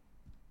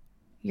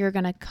 you're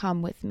going to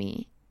come with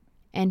me.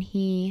 And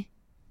he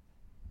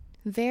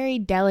very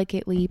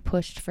delicately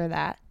pushed for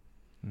that.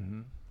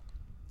 Mm-hmm.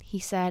 He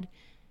said,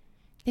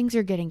 "Things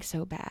are getting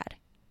so bad.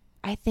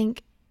 I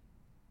think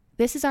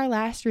this is our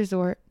last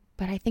resort,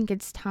 but I think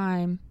it's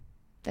time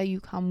that you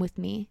come with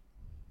me.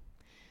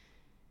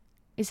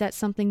 Is that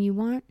something you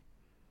want?"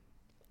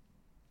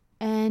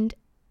 And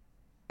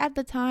at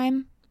the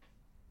time,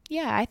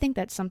 yeah, I think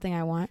that's something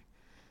I want.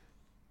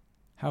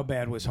 How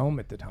bad was home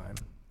at the time?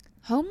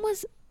 Home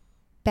was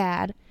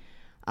bad.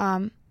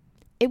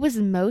 It was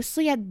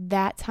mostly at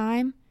that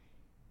time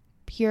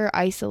pure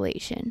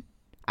isolation.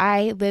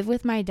 I lived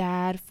with my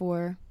dad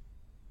for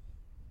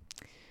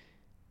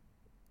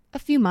a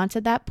few months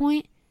at that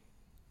point,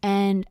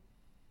 and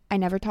I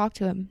never talked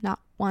to him, not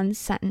one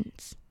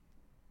sentence.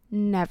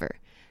 Never.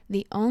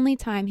 The only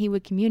time he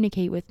would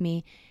communicate with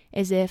me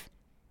is if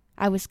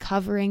I was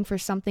covering for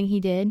something he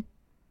did,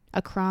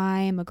 a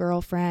crime, a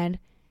girlfriend.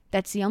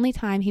 That's the only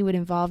time he would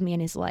involve me in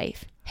his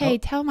life. Hey,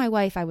 tell my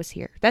wife I was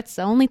here. That's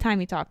the only time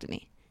he talked to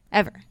me,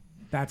 ever.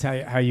 That's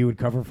how you would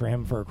cover for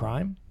him for a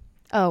crime?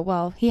 Oh,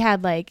 well, he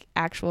had like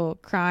actual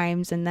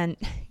crimes and then,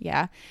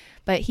 yeah.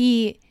 But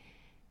he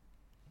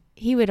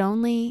would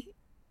only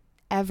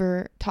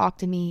ever talk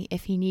to me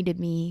if he needed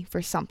me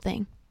for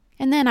something.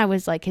 And then I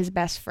was like his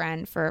best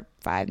friend for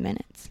 5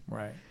 minutes.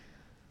 Right.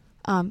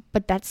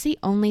 But that's the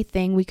only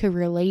thing we could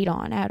relate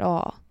on at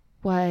all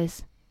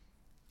was,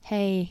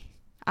 hey,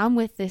 I'm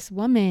with this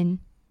woman.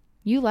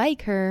 You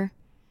like her.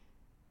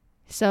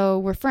 So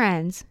we're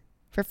friends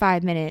for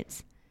 5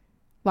 minutes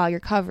while you're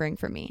covering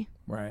for me.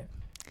 Right.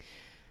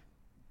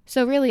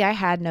 So really, I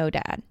had no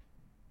dad.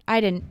 I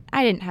didn't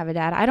have a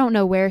dad. I don't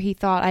know where he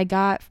thought I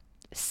got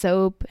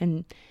soap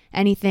and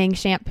anything,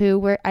 shampoo.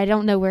 Where I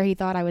don't know where he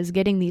thought I was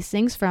getting these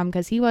things from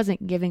because he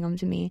wasn't giving them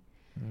to me.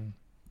 Mm.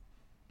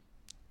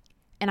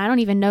 And I don't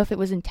even know if it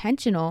was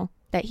intentional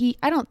that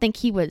I don't think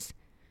he was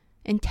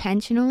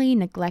intentionally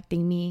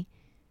neglecting me,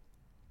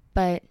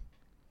 but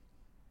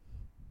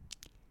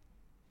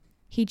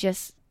he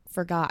just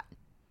forgot.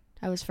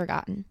 I was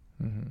forgotten.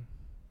 Mm-hmm.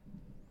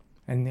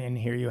 And then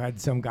here you had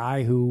some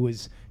guy who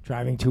was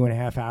driving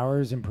 2.5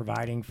 hours and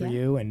providing for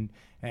you and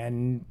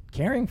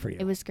caring for you.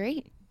 It was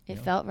great. It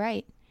felt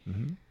right.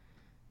 Mm-hmm.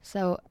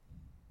 So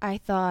I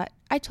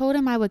told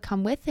him I would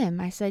come with him.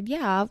 I said,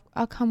 yeah,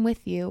 I'll come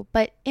with you.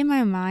 But in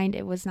my mind,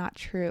 it was not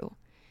true.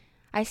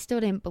 I still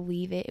didn't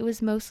believe it. It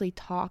was mostly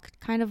talk,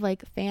 kind of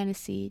like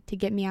fantasy to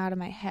get me out of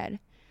my head.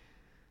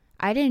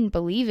 I didn't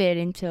believe it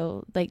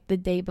until like the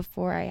day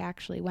before I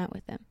actually went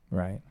with him.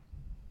 Right.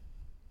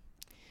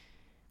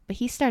 But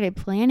he started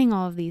planning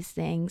all of these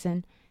things,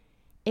 and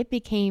it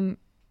became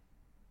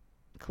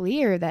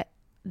clear that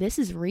this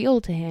is real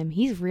to him.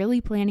 He's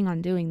really planning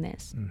on doing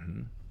this.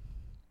 Mm-hmm.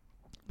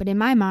 But in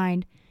my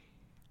mind,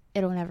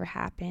 it'll never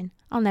happen.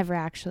 I'll never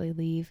actually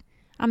leave.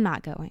 I'm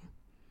not going.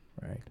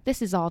 Right.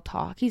 This is all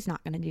talk. He's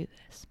not going to do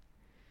this.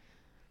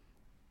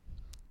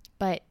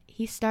 But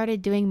he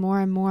started doing more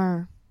and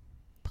more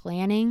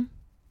planning.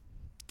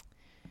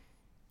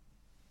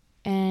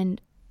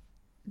 And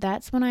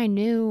that's when I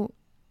knew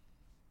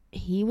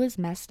he was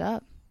messed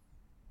up.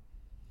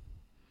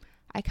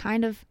 I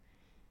kind of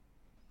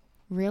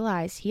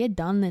realized he had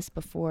done this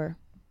before.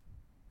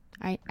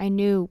 I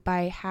knew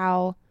by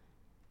how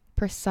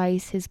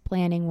precise his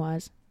planning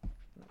was.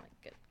 Let me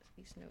get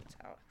these notes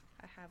out.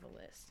 I have a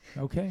list.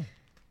 Okay.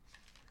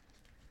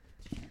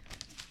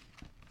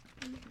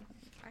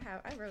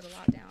 I wrote a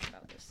lot down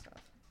about this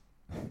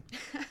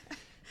stuff.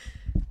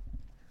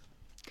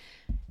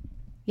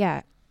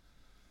 Yeah.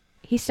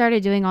 He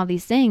started doing all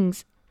these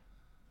things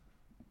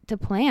to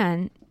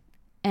plan,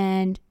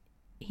 and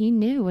he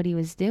knew what he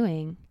was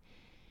doing.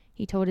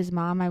 He told his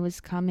mom I was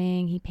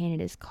coming. He painted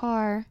his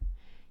car.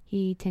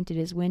 He tinted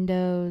his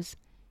windows.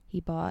 He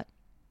bought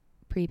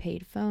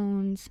prepaid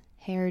phones,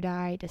 hair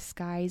dye,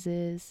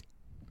 disguises.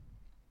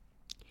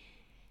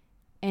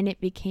 And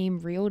it became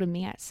real to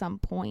me at some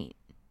point.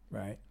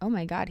 Right. Oh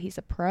my God, he's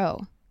a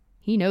pro.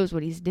 He knows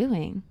what he's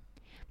doing.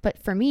 But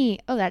for me,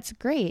 oh, that's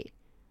great.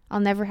 I'll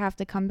never have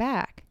to come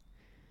back.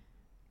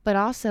 But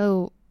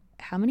also,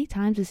 how many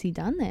times has he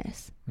done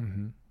this?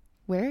 Mm-hmm.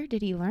 Where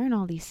did he learn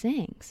all these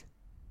things?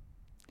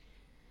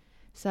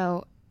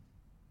 So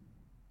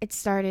it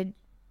started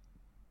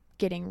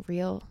getting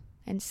real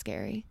and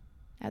scary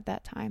at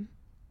that time.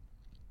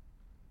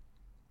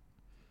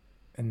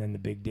 And then the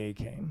big day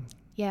came.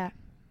 Yeah.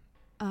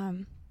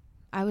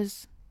 I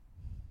was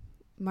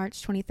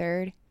March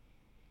 23rd.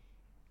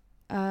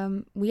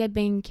 We had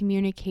been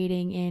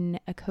communicating in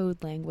a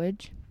code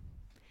language.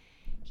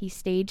 He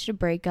staged a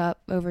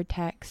breakup over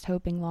text,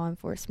 hoping law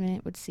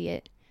enforcement would see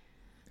it.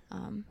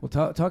 Well,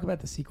 talk about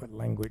the secret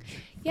language.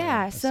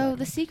 Yeah, so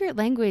the secret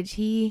language,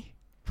 he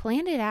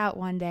planned it out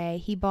one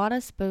day. He bought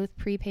us both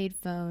prepaid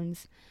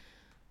phones,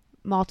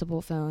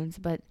 multiple phones,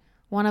 but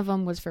one of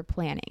them was for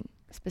planning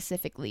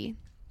specifically.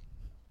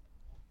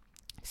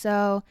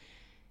 So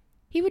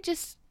he would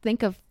just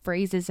think of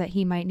phrases that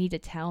he might need to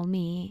tell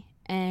me,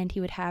 and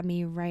he would have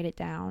me write it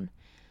down.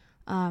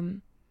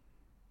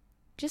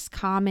 Just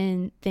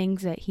common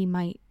things that he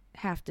might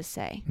have to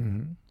say.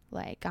 Mm-hmm.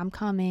 Like, I'm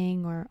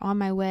coming, or on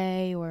my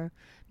way, or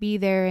be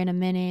there in a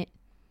minute.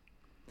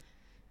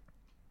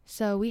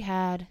 So we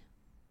had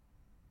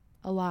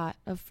a lot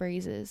of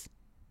phrases,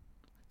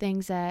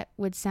 things that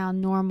would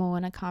sound normal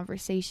in a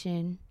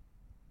conversation,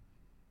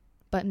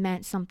 but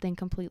meant something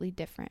completely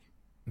different.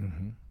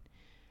 Mm-hmm.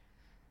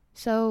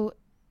 So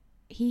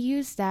he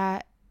used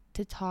that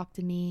to talk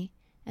to me.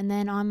 And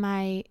then on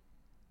my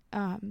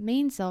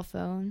main cell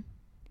phone,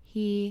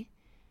 he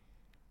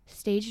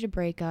staged a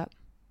breakup,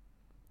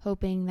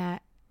 hoping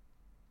that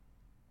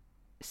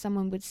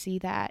someone would see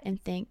that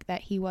and think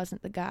that he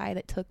wasn't the guy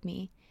that took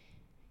me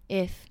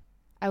if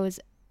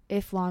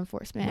law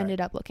enforcement Right. ended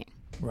up looking.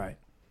 Right.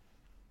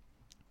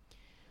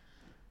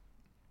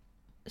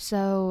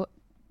 So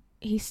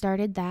he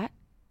started that.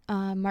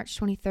 March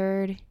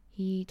 23rd,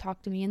 he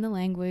talked to me in the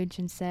language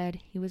and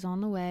said he was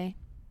on the way.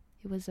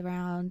 It was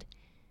around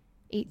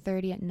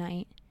 8:30 at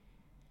night.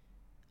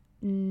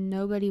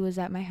 Nobody was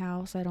at my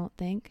house, I don't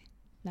think.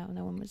 No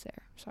one was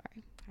there.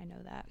 Sorry, I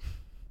know that.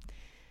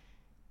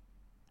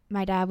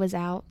 My dad was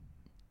out.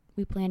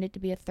 We planned it to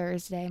be a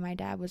Thursday. My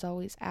dad was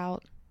always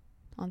out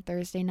on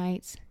Thursday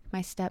nights.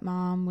 My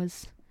stepmom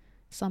was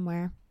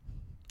somewhere.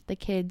 The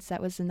kids,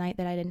 that was the night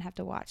that I didn't have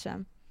to watch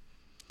them.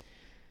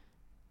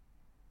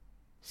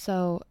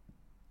 So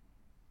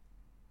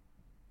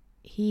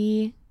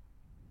he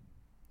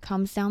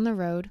comes down the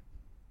road.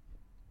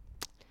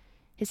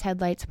 His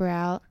headlights were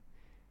out.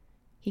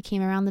 He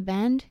came around the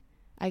bend.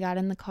 I got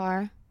in the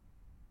car.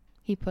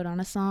 He put on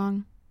a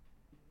song.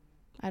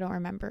 I don't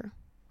remember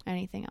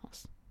anything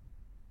else.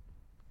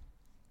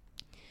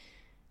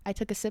 I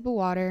took a sip of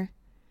water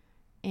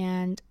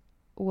and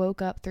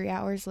woke up 3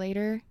 hours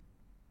later.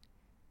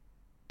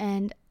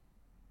 And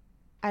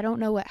I don't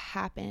know what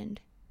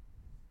happened.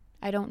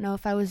 I don't know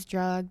if I was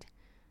drugged.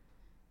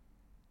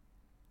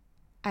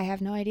 I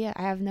have no idea.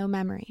 I have no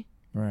memory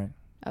Right.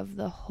 of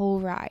the whole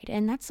ride.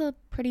 And that's a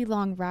pretty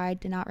long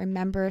ride to not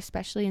remember,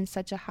 especially in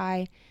such a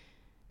high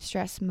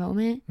stress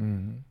moment.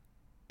 Mm-hmm.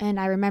 And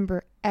I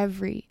remember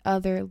every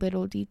other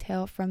little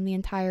detail from the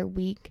entire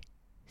week.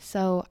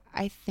 So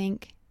I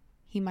think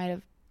he might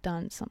have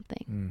done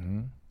something.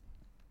 Mm-hmm.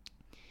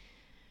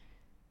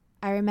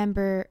 I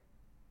remember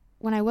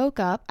when I woke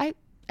up, I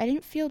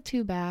didn't feel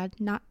too bad,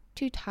 not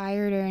too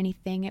tired or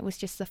anything. It was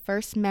just the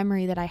first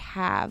memory that I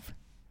have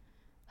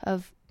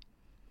of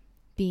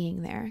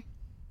being there.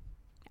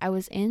 I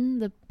was in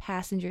the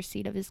passenger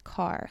seat of his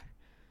car,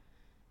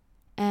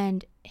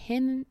 and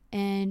him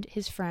and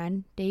his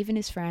friend, Dave and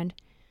his friend,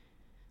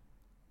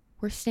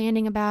 were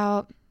standing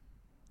about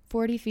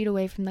 40 feet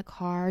away from the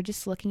car,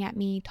 just looking at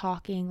me,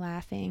 talking,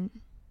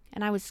 laughing.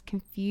 And I was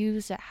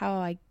confused at how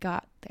I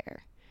got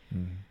there.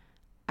 Mm-hmm.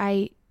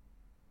 I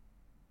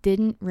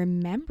didn't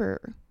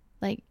remember.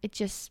 Like,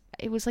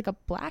 it was like a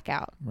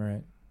blackout.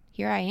 Right.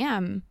 Here I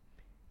am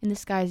in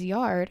this guy's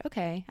yard.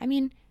 Okay. I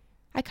mean,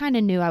 I kind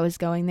of knew I was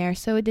going there,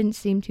 so it didn't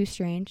seem too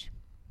strange.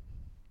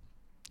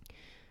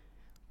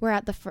 We're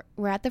at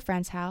the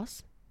friend's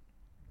house,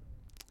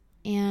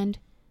 and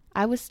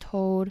I was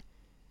told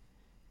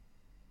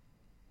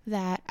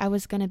that I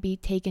was going to be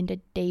taken to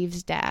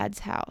Dave's dad's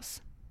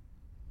house.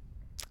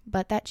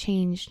 But that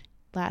changed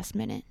last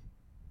minute.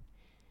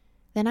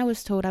 Then I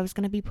was told I was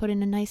going to be put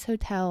in a nice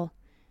hotel.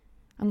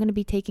 I'm going to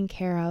be taken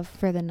care of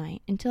for the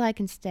night until I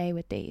can stay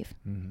with Dave.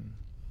 Mm-hmm.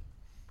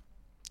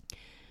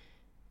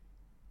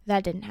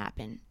 That didn't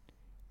happen.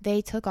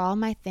 They took all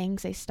my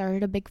things. They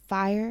started a big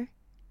fire,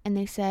 and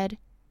they said,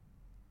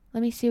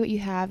 "Let me see what you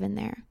have in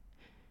there."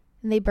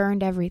 And they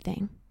burned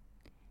everything.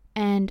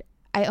 And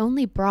I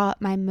only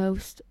brought my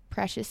most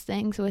precious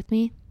things with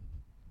me.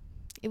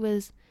 It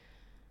was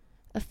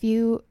a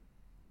few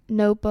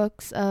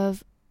notebooks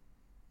of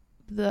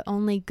the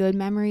only good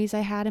memories I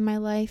had in my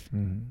life.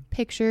 Mm-hmm.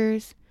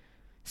 Pictures,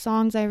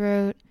 songs I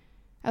wrote.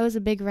 I was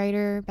a big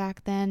writer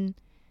back then,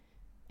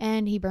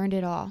 and he burned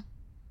it all.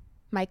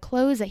 My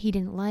clothes that he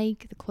didn't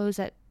like, the clothes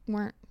that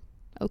weren't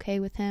okay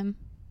with him,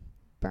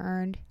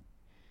 burned.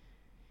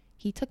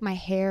 He took my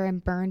hair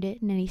and burned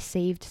it, and then he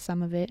saved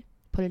some of it,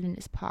 put it in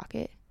his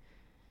pocket.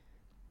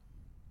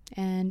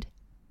 And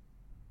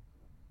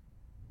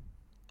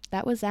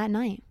that was that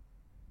night.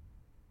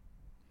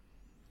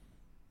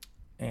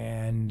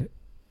 And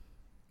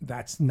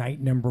that's night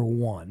number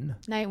one.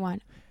 Night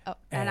one. Oh,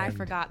 and I And-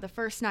 forgot. The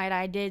first night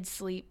I did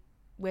sleep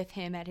with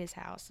him at his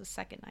house. The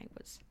second night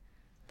was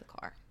the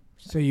car.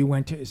 So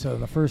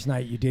the first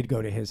night you did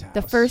go to his house.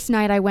 The first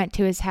night I went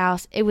to his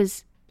house,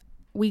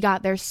 we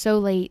got there so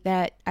late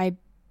that I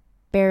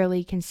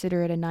barely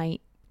consider it a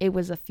night. It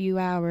was a few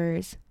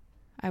hours.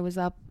 I was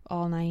up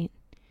all night.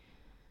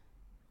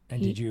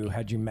 And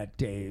had you met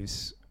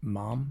Dave's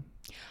mom?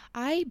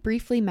 I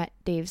briefly met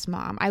Dave's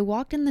mom. I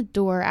walked in the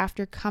door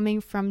after coming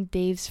from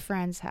Dave's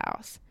friend's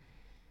house,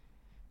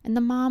 and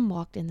the mom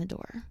walked in the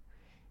door.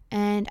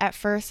 And at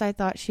first I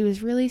thought she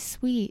was really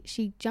sweet.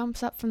 She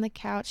jumps up from the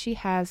couch. She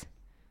has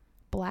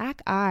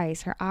black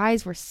eyes. Her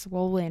eyes were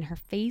swollen. Her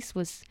face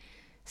was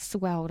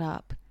swelled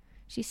up.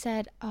 She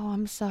said, "Oh,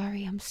 I'm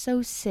sorry. I'm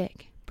so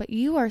sick. But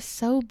you are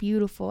so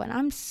beautiful, and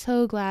I'm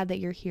so glad that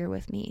you're here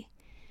with me.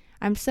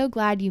 I'm so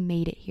glad you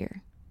made it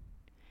here."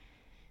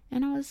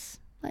 And I was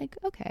Like,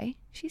 okay,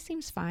 she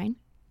seems fine.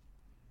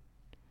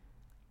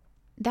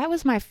 That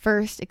was my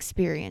first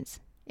experience.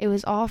 It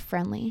was all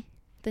friendly.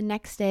 The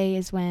next day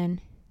is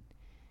when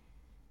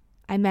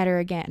I met her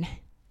again.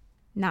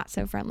 Not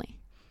so friendly.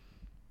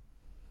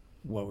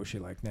 What was she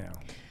like now?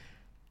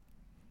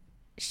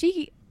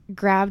 She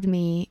grabbed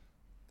me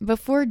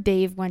before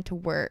Dave went to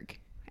work,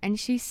 and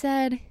she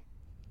said,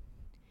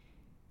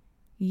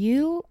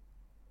 "You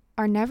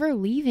are never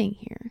leaving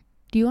here.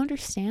 Do you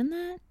understand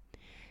that?"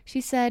 She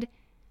said,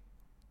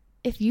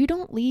 "If you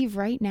don't leave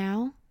right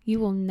now, you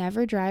will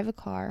never drive a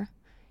car.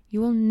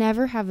 You will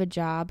never have a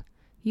job.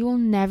 You will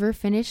never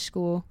finish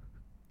school.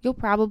 You'll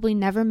probably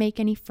never make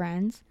any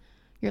friends.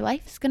 Your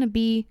life is going to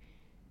be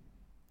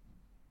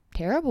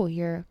terrible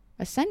here,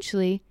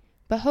 essentially,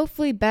 but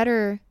hopefully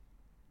better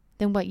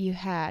than what you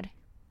had.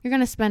 You're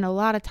going to spend a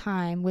lot of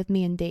time with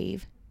me and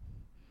Dave.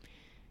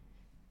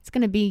 It's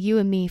going to be you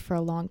and me for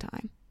a long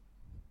time.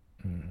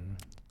 Mm-hmm.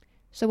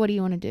 So what do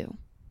you want to do?"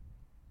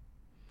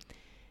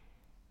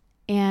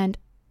 And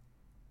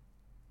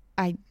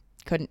I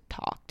couldn't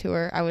talk to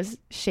her. I was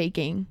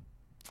shaking.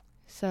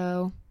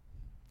 So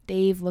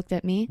Dave looked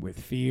at me. With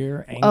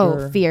fear, anger?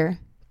 Oh, fear.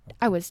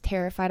 I was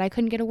terrified. I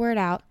couldn't get a word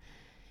out.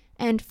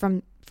 And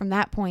from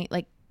that point,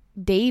 like,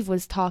 Dave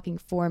was talking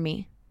for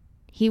me.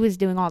 He was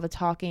doing all the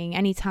talking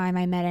anytime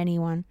I met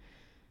anyone.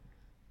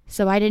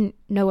 So I didn't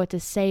know what to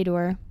say to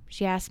her.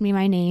 She asked me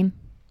my name.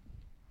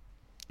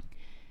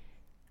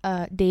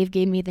 Dave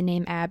gave me the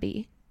name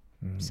Abby.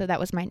 So that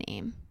was my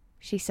name.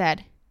 She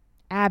said,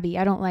 "Abby,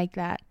 I don't like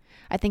that.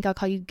 I think I'll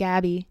call you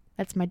Gabby.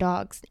 That's my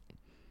dog's name."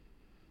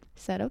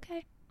 Said,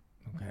 okay.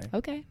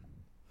 Okay.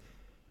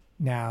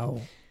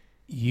 Now,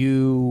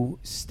 you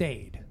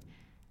stayed.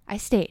 I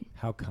stayed.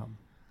 How come?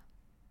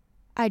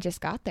 I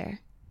just got there.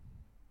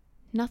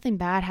 Nothing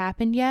bad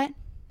happened yet.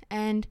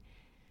 And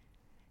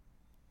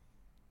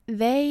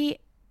they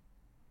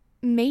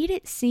made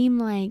it seem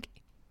like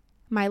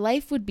my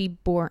life would be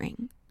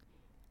boring,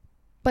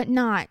 but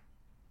not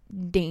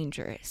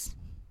dangerous.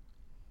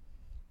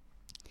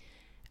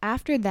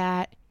 After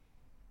that,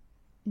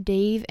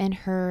 Dave and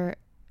her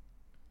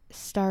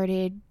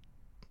started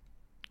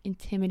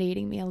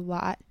intimidating me a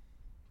lot.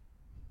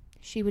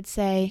 She would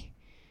talk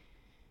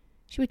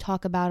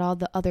about all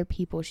the other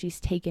people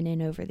she's taken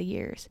in over the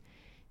years.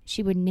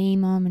 She would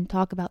name them and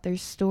talk about their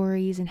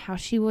stories and how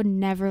she would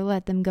never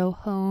let them go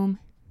home.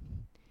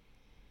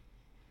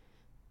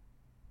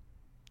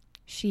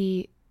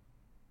 She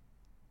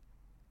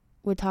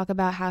would talk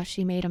about how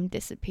she made them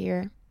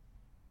disappear.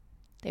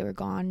 They were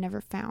gone,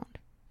 never found.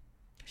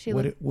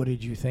 What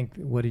did you think?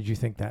 What did you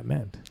think that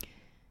meant?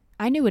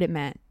 I knew what it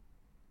meant.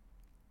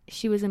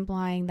 She was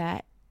implying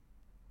that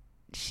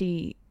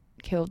she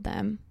killed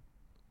them.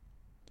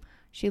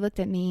 She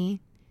looked at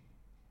me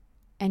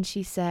and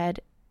she said,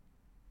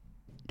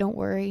 "Don't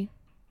worry,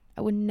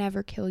 I would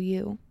never kill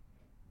you.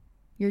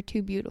 You're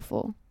too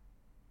beautiful.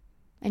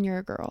 And you're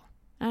a girl.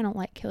 I don't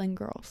like killing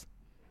girls."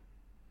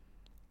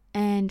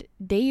 And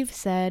Dave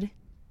said,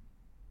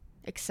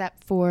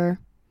 except for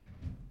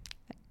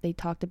they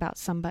talked about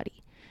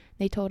somebody.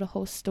 They told a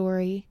whole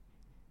story.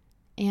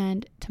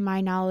 And to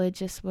my knowledge,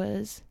 this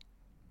was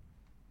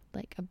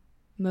like a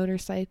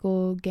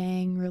motorcycle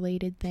gang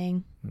related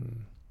thing.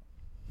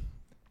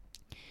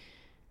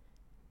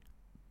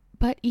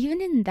 But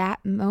even in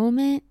that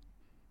moment,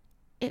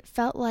 it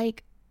felt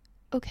like,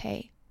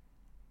 okay,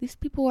 these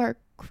people are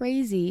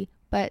crazy,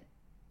 but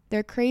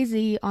they're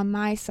crazy on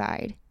my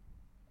side.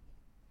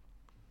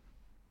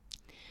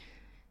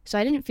 So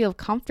I didn't feel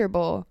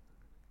comfortable,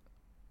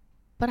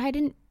 but I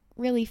didn't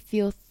really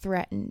feel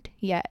threatened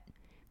yet,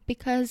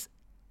 because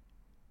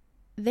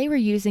they were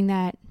using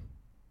that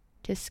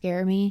to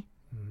scare me,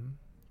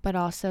 but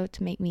also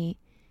to make me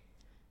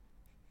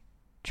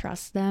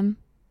trust them.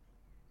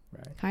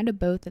 Right. Kind of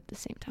both at the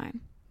same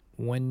time.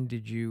 When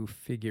did you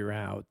figure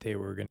out they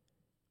were going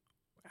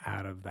to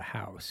out of the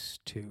house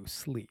to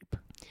sleep?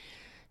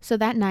 So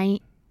that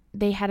night,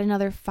 they had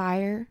another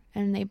fire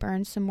and they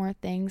burned some more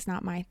things,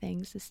 not my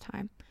things this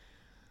time.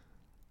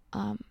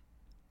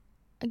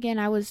 Again,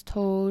 I was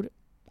told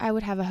I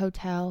would have a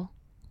hotel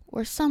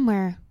or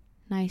somewhere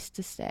nice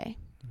to stay.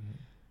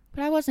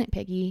 But I wasn't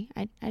picky.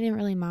 I didn't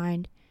really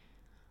mind.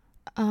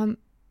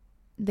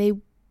 There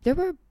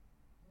were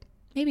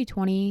maybe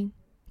 20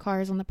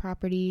 cars on the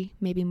property,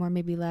 maybe more,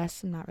 maybe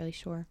less. I'm not really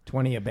sure.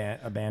 20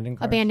 abandoned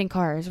cars? Abandoned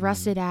cars,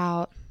 rusted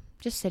out,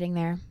 just sitting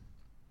there.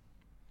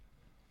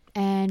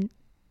 And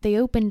they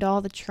opened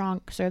all the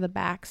trunks or the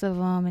backs of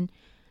them, and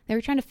they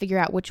were trying to figure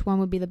out which one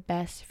would be the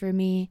best for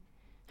me.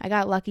 I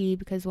got lucky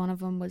because one of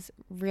them was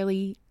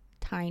really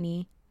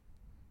tiny.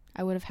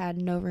 I would have had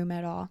no room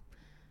at all.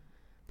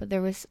 But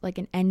there was like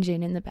an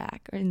engine in the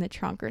back or in the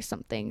trunk or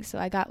something, so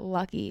I got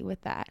lucky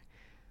with that.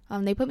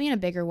 They put me in a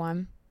bigger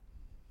one.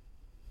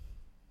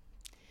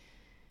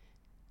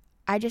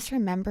 I just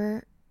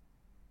remember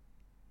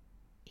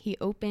he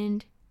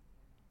opened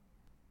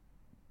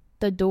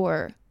the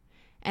door,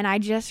 and I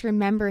just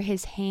remember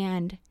his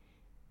hand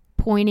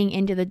pointing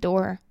into the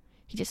door.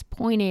 He just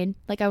pointed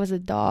like I was a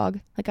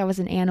dog, like I was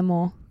an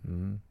animal.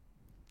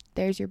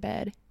 there's your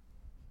bed.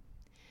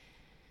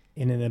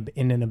 In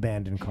an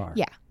abandoned car.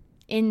 Yeah,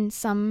 in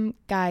some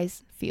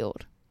guy's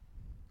field.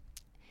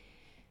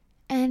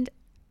 And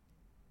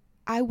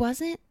I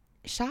wasn't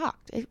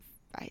shocked.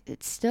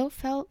 It still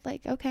felt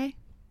like, okay,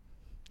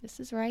 this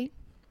is right.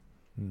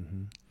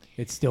 Mm-hmm.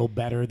 It's still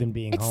better than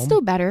being home? It's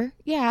still better.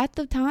 Yeah, at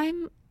the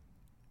time,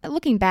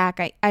 looking back,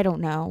 I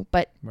don't know.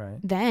 But right.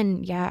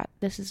 Then, yeah,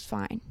 this is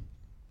fine.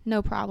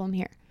 No problem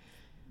here.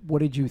 What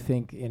did you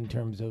think in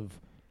terms of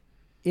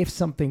if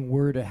something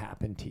were to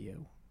happen to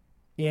you?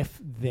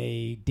 If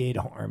they did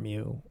harm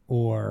you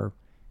or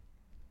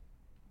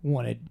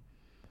wanted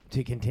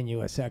to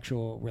continue a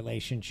sexual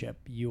relationship,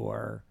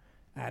 your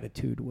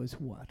attitude was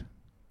what?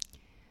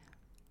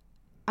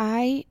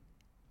 I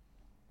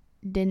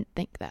didn't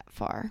think that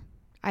far.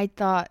 I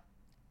thought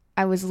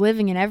I was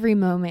living in every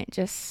moment,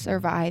 just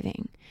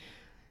surviving.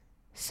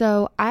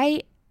 So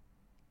I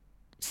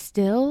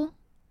still,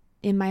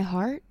 in my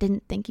heart,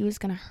 didn't think he was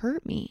going to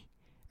hurt me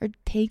or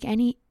take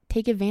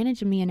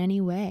advantage of me in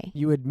any way.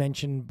 You had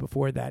mentioned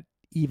before that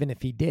even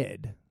if he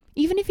did,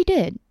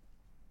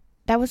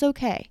 that was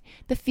okay.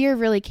 The fear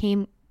really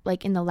came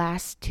like in the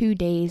last 2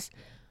 days.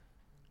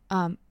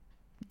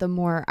 The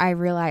more I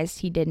realized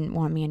he didn't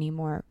want me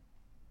anymore.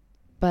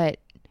 But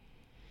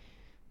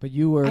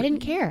you were... I didn't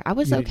care. I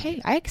was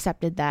okay. I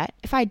accepted that.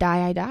 If I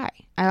die, I die.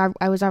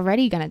 I was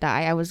already going to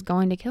die. I was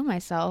going to kill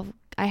myself.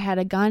 I had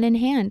a gun in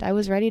hand. I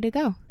was ready to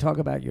go. Talk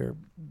about your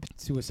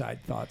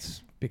suicide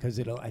thoughts, because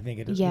it'll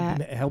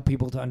help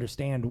people to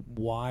understand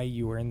why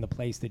you were in the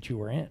place that you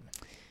were in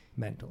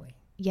mentally.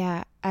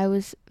 Yeah, I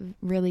was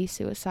really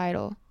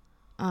suicidal.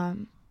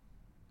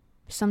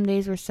 Some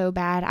days were so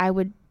bad. I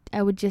would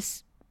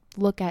just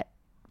look at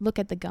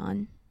the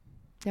gun.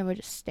 I would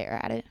just stare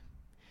at it.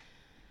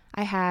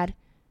 I had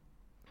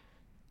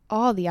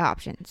all the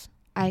options.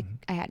 I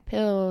had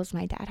pills.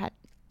 My dad had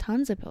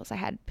tons of pills. I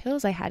had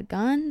pills. I had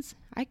guns.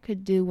 I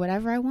could do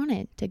whatever I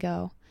wanted to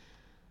go.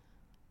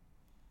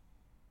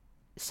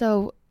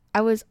 So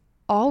I was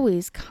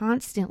always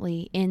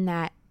constantly in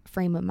that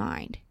frame of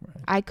mind.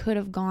 Right. I could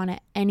have gone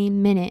at any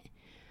minute,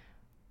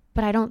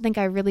 but I don't think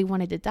I really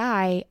wanted to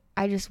die.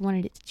 I just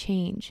wanted it to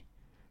change.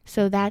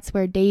 So that's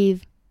where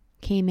Dave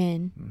came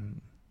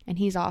in, and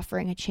he's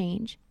offering a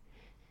change.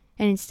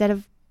 And instead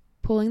of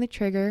pulling the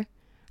trigger,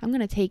 I'm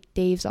going to take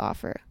Dave's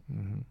offer.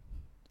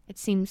 It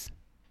seems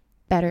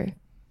better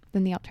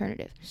than the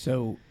alternative.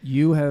 So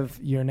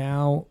you're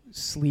now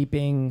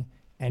sleeping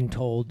and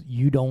told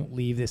you don't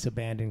leave this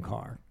abandoned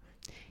car.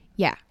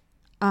 Yeah.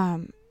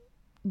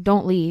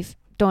 Don't leave.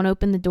 Don't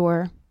open the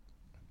door.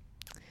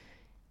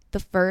 The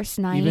first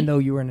night, even though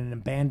you were in an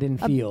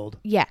abandoned field,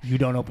 yeah, you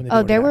don't open the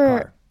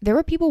door. There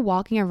were people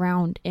walking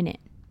around in it.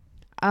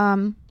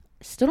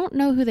 Still don't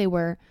know who they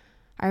were.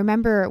 I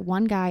remember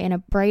one guy in a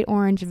bright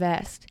orange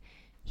vest.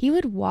 He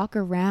would walk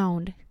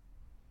around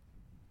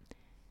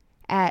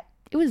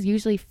it was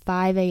usually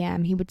 5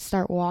 a.m. He would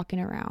start walking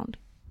around.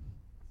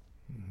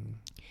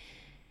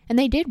 And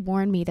they did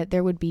warn me that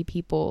there would be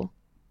people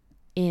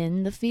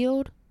in the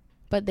field,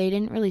 but they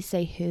didn't really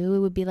say who. It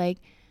would be like,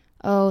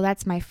 oh,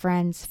 that's my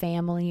friend's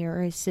family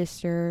or his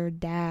sister, or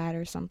dad,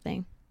 or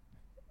something.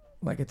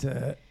 Like it's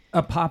a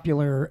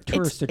popular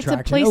tourist attraction.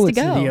 It's a place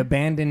to go. The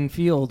abandoned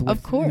field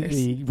with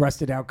the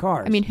rusted out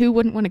cars. I mean, who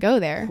wouldn't want to go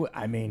there?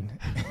 I mean,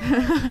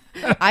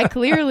 I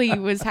clearly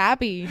was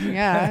happy.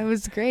 Yeah, it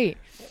was great.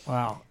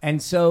 Wow.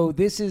 And so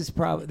this is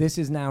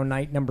now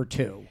night number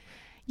 2.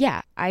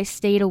 Yeah, I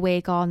stayed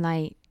awake all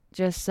night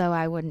just so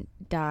I wouldn't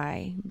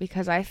die,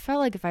 because I felt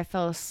like if I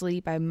fell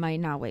asleep, I might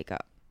not wake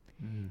up.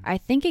 I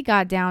think it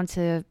got down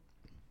to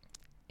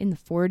in the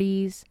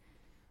 40s,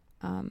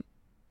 and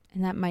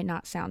that might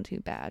not sound too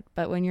bad,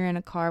 but when you're in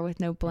a car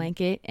with no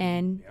blanket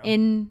and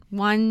in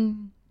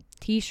one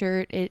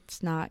t-shirt,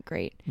 it's not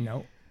great.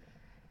 No.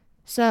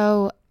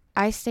 So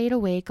I stayed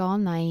awake all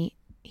night.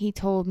 He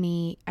told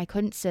me I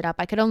couldn't sit up.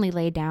 I could only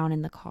lay down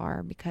in the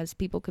car because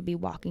people could be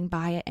walking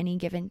by at any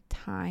given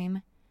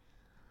time.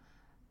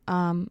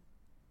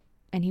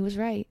 And he was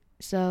right.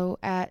 So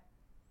at,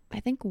 I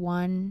think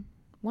 1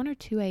 or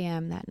 2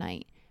 a.m. that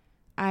night,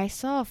 I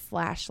saw a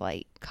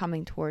flashlight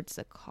coming towards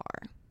the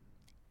car.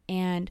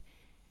 And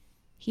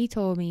he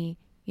told me,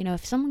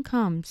 if someone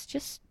comes,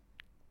 just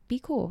be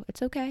cool.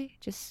 It's okay.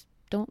 Just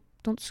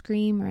don't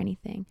scream or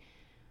anything.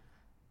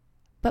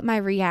 But my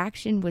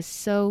reaction was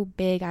so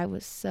big. I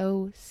was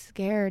so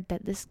scared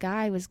that this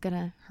guy was going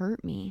to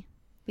hurt me,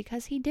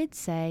 because he did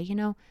say,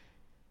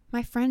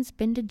 my friend's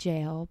been to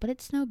jail, but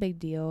it's no big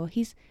deal.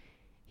 He's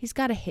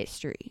got a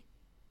history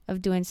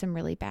of doing some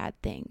really bad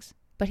things,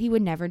 but he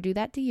would never do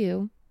that to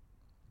you.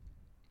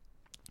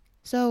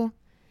 So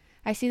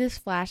I see this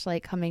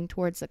flashlight coming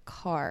towards the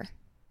car,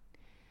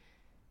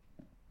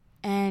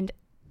 and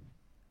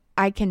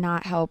I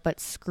cannot help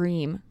but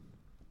scream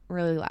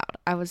really loud.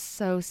 I was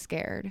so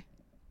scared.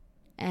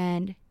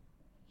 And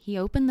he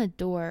opened the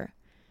door,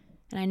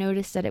 and I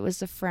noticed that it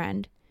was a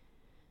friend.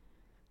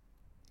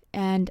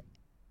 And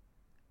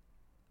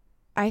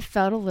I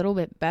felt a little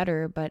bit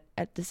better, but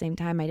at the same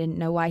time, I didn't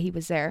know why he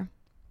was there.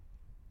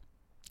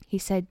 He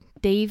said,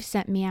 Dave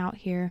sent me out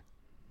here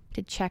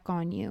to check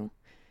on you.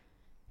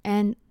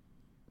 And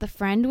the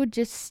friend would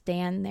just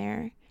stand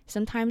there.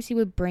 Sometimes he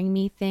would bring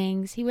me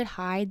things. He would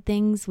hide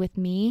things with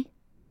me.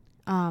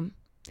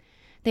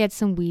 They had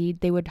some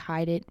weed. They would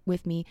hide it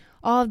with me.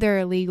 All of their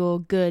illegal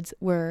goods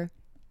were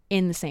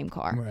in the same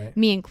car, Right.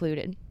 me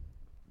included.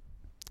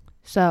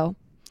 So,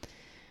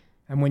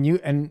 And when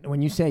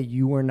you say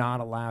you were not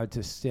allowed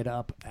to sit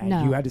up and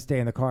No. you had to stay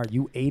in the car,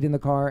 you ate in the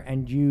car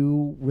and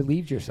you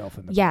relieved yourself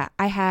in the yeah,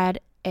 I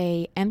had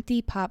a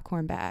empty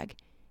popcorn bag,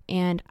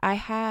 and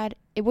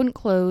it wouldn't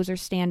close or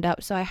stand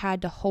up, so I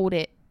had to hold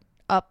it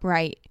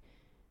upright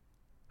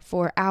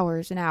for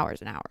hours and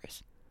hours and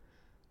hours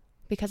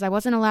because I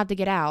wasn't allowed to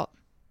get out.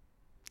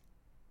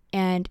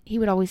 And he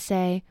would always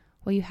say,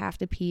 well, you have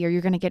to pee or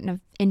you're going to get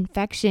an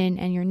infection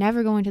and you're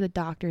never going to the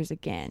doctors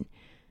again.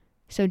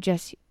 So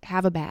just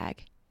have a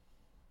bag.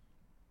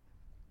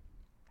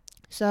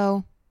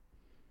 So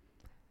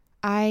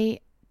I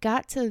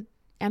got to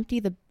empty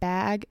the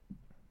bag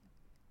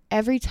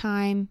every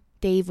time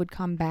Dave would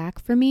come back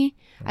for me.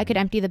 I could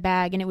empty the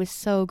bag, and it was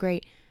so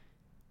great.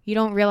 You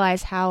don't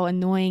realize how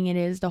annoying it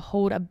is to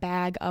hold a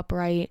bag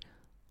upright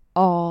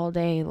all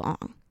day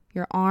long.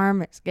 Your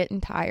arm is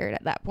getting tired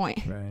at that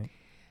point. Right.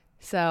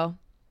 So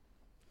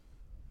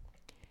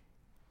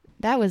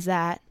that was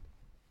that.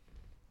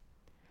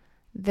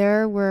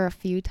 There were a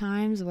few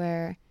times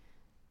where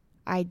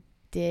I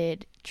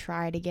did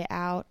try to get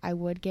out. I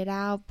would get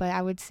out, but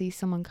I would see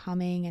someone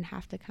coming and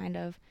have to kind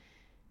of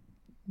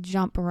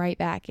jump right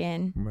back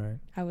in. Right.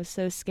 I was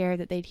so scared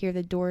that they'd hear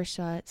the door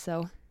shut.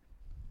 So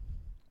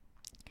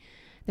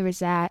there was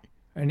that.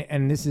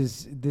 And this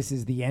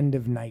is the end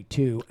of night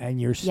 2,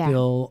 and you're Yeah.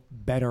 still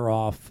better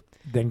off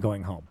than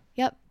going home.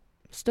 Yep.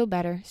 Still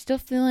better. Still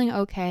feeling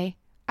okay.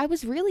 I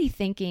was really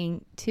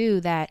thinking, too,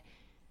 that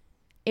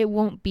it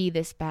won't be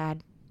this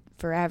bad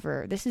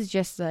forever. This is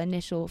just the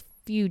initial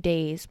few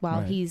days while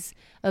Right. he's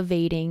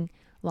evading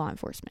law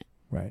enforcement.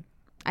 Right.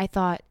 I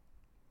thought,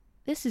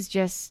 this is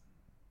just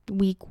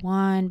week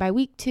 1. By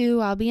week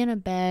 2, I'll be in a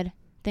bed.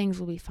 Things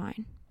will be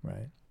fine.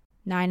 Right.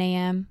 9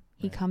 a.m.,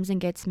 he Right. comes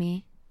and gets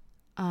me.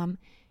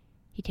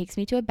 He takes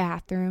me to a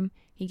bathroom.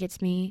 He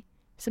gets me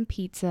some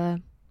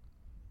pizza.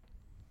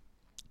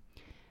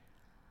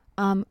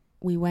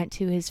 We went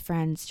to his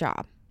friend's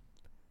job,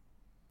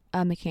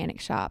 a mechanic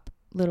shop,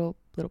 little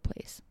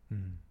place.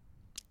 Mm.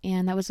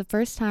 And that was the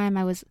first time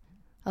I was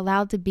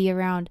allowed to be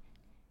around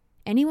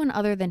anyone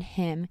other than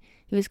him.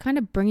 He was kind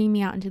of bringing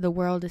me out into the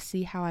world to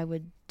see how I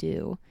would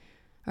do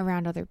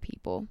around other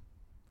people.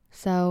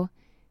 So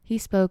he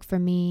spoke for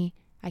me.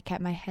 I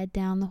kept my head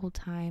down the whole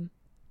time.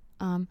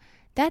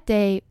 That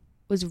day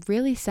was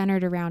really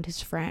centered around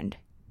his friend.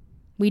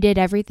 We did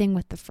everything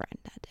with the friend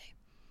that day.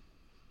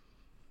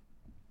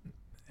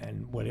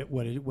 And what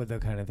the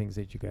kind of things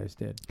that you guys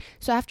did?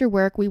 So after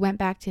work, we went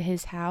back to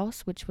his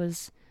house, which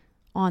was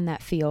on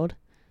that field.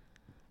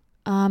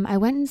 I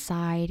went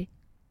inside.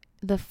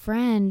 The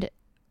friend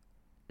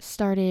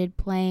started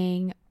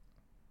playing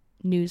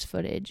news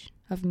footage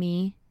of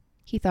me.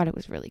 He thought it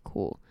was really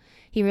cool.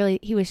 He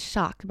was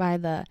shocked by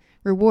the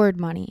reward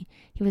money.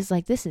 He was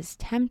like, this is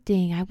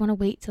tempting. I want to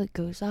wait till it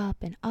goes up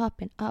and up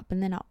and up,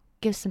 and then I'll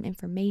give some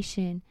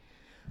information.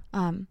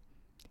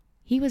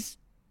 He was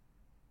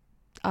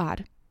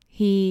odd.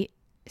 He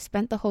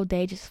spent the whole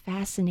day just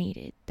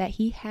fascinated that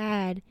he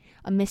had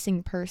a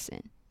missing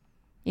person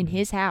in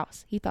his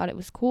house. He thought it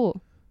was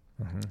cool.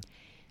 Mm-hmm.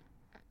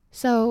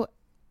 So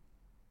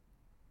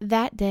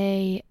that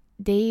day,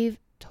 Dave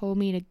told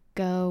me to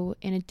go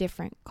in a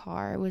different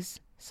car. It was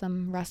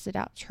some rusted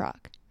out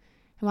truck.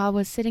 And while I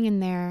was sitting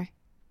in there,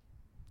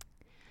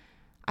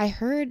 I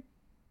heard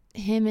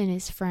him and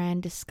his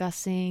friend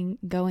discussing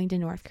going to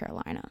North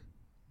Carolina.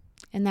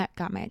 And that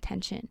got my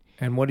attention.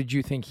 And what did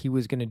you think he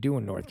was going to do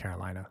in North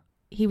Carolina?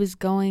 He was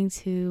going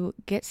to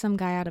get some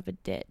guy out of a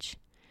ditch.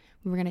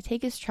 We were going to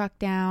take his truck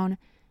down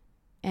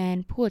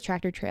and pull a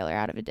tractor trailer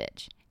out of a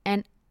ditch.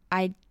 And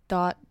I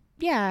thought,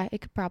 yeah,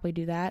 it could probably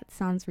do that.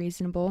 Sounds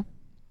reasonable.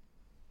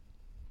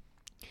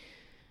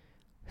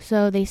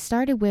 So they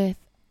started with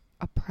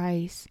a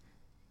price,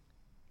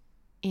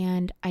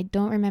 and I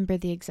don't remember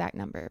the exact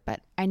number,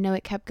 but I know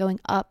it kept going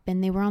up,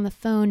 and they were on the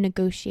phone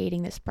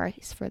negotiating this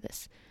price for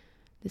this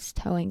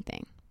towing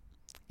thing.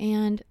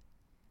 And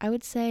I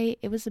would say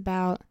it was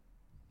about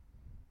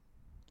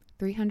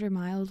 300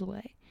 miles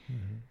away.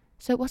 Mm-hmm.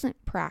 So it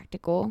wasn't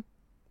practical,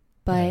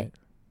 but Right.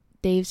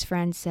 Dave's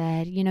friend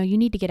said, you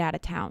need to get out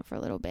of town for a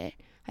little bit.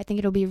 I think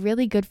it'll be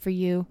really good for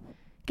you.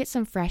 Get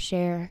some fresh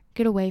air.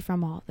 Get away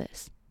from all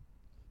this.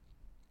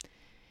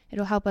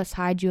 It'll help us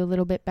hide you a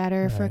little bit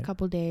better for a Right.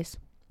 couple days.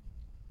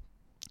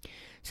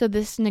 So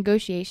this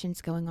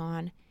negotiation's going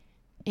on,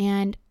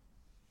 and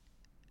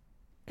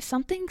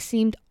something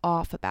seemed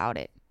off about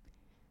it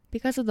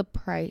because of the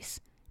price.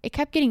 It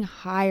kept getting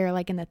higher,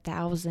 like in the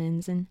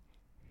thousands, and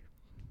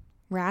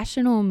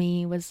rational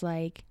me was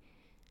like,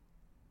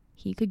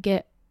 he could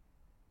get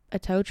a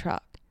tow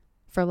truck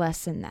for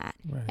less than that,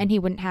 Right. and he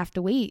wouldn't have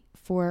to wait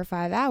 4 or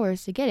 5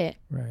 hours to get it.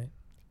 Right.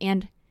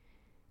 And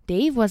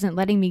Dave wasn't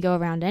letting me go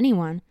around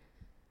anyone.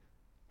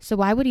 So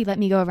why would he let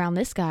me go around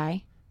this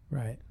guy?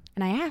 Right.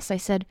 And I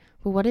said,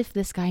 well, what if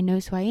this guy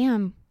knows who I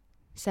am?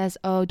 Says,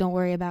 oh, don't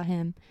worry about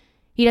him.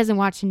 He doesn't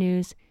watch the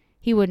news.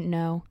 He wouldn't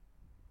know.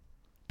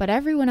 But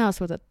everyone else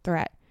was a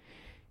threat.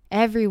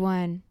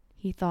 Everyone,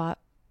 he thought,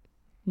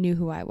 knew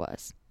who I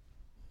was.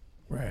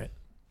 Right.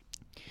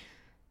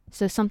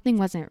 So something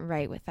wasn't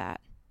right with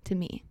that to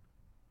me.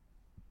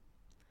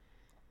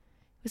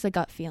 It was a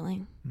gut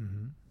feeling.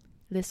 Mm-hmm.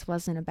 This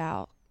wasn't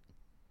about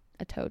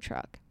a tow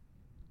truck.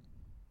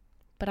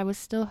 But I was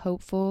still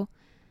hopeful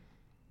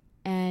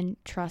and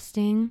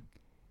trusting.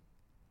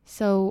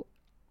 So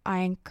I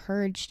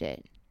encouraged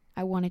it.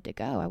 I wanted to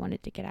go. I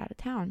wanted to get out of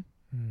town.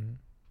 Mm-hmm.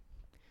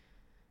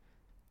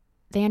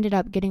 They ended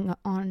up getting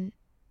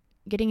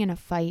in a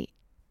fight.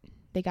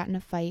 They got in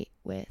a fight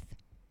with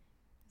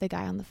the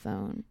guy on the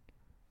phone.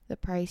 The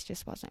price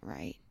just wasn't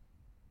right.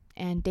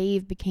 And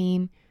Dave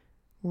became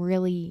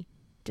really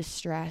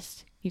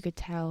distressed. You could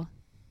tell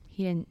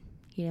he didn't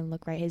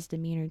look right. His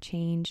demeanor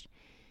changed.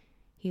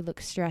 He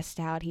looked stressed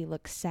out. He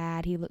looked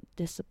sad. He looked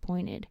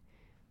disappointed.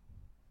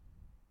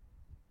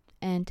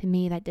 And to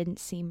me, that didn't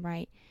seem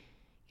right.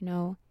 You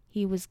know,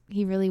 he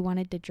really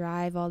wanted to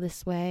drive all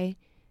this way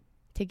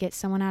to get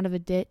someone out of a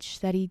ditch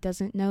that he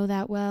doesn't know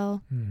that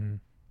well. Mm-hmm.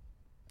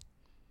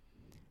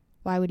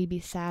 Why would he be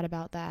sad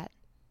about that?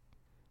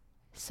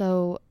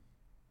 So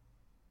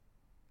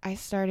I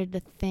started to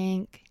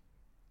think,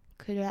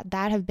 could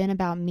that have been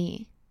about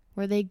me?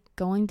 Were they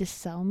going to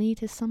sell me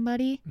to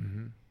somebody?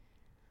 Mm-hmm.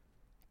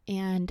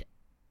 And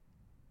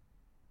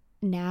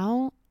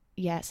now,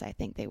 yes, I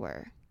think they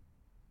were.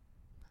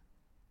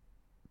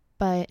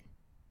 But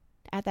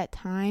at that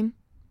time,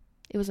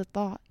 it was a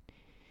thought.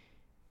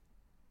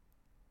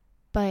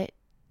 But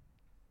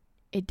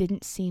it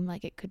didn't seem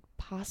like it could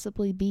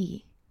possibly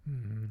be.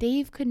 Mm-hmm.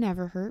 Dave could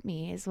never hurt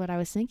me, is what I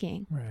was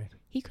thinking. Right.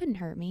 He couldn't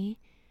hurt me.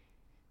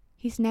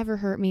 He's never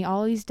hurt me.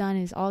 All he's done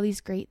is all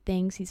these great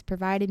things. He's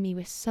provided me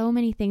with so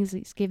many things.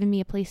 He's given me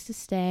a place to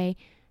stay,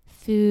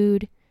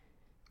 food,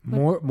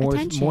 More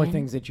attention.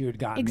 things that you had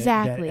gotten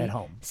Exactly. at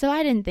home. So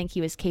I didn't think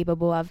he was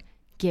capable of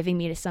giving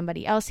me to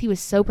somebody else. He was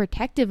so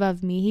protective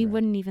of me. He Right.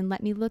 wouldn't even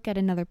let me look at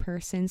another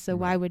person. So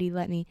why Right. would he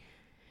let me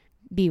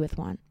be with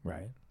one?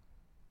 Right.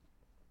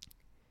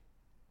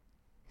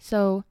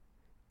 So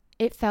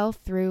it fell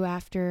through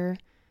after,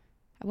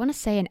 I want to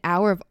say, an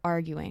hour of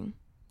arguing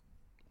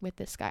with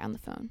this guy on the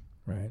phone.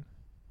 Right.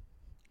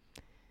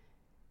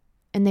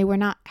 And they were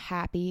not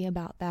happy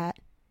about that.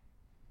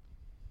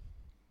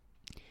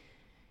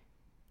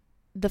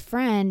 The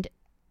friend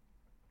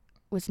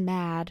was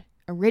mad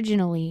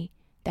originally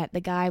that the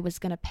guy was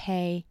going to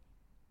pay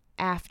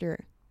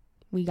after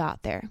we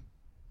got there.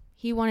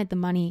 He wanted the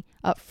money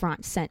up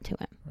front sent to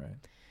him.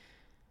 Right.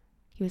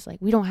 He was like,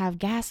 we don't have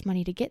gas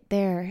money to get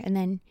there. And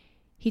then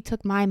he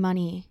took my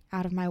money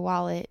out of my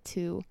wallet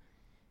to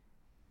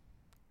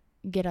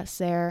get us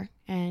there.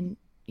 And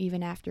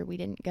even after we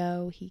didn't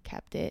go, he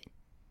kept it.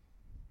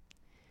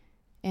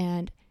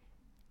 And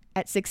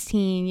at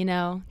 16,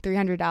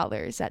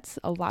 $300, that's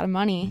a lot of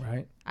money.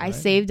 Right. I Right.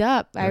 saved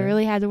up. I Right.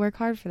 really had to work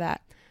hard for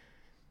that.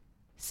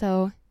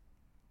 So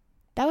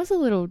that was a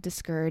little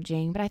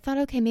discouraging, but I thought,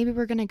 okay, maybe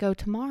we're going to go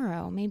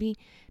tomorrow. Maybe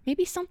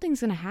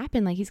something's going to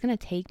happen. Like, he's going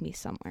to take me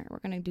somewhere. We're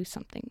going to do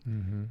something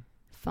Mm-hmm.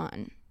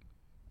 fun.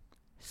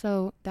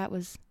 So that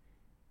was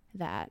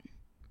that.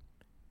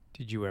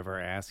 Did you ever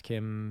ask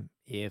him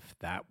if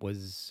that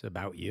was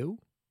about you?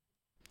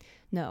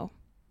 No,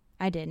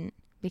 I didn't,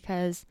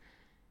 because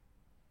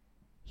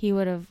he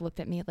would have looked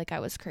at me like I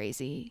was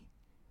crazy.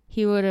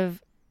 He would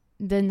have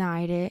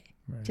denied it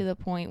Right. to the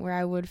point where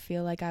I would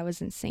feel like I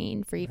was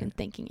insane for even Right.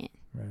 thinking it.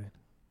 Right.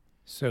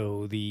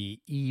 So the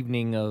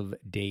evening of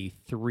day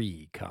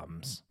 3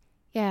 comes.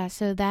 Yeah,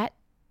 so that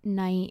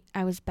night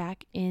I was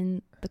back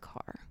in the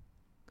car.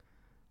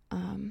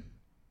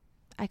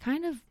 I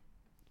kind of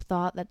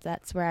thought that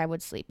that's where I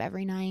would sleep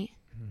every night.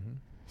 Mm-hmm.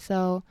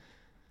 So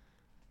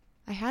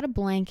I had a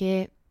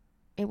blanket.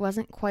 It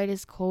wasn't quite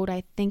as cold.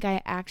 I think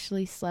I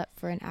actually slept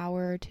for an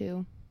hour or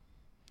two.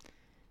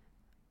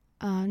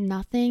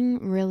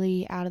 Nothing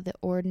really out of the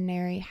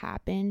ordinary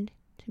happened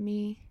to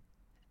me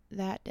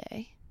that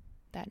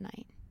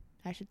night,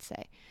 I should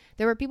say.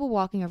 There were people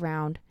walking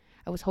around.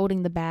 I was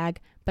holding the bag,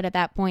 but at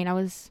that point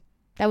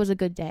that was a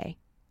good day.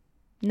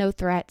 No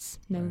threats,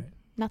 Right.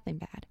 nothing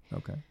bad.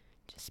 Okay.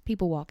 Just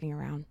people walking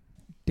around.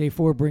 Day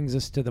 4 brings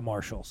us to the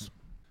Marshalls.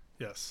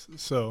 Yes.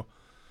 So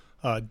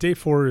day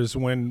 4 is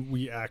when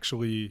we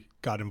actually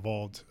got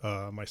involved,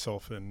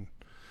 myself and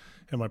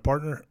my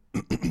partner.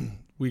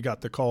 We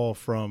got the call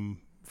from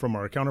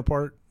our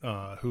counterpart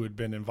who had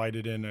been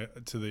invited in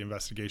to the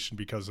investigation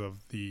because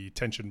of the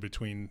tension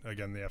between,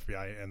 again, the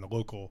FBI and the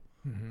local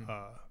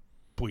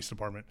police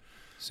department.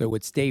 So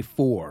it's day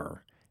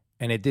 4.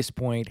 And at this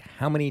point,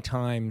 how many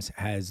times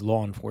has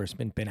law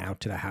enforcement been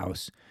out to the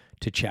house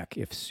to check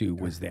if Sue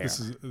was there?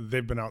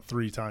 They've been out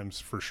 3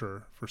 times for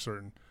sure, for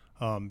certain.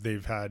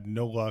 They've had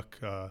no luck.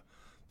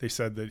 They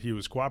said that he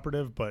was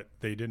cooperative, but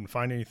they didn't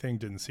find anything,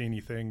 didn't see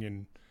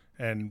anything,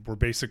 and were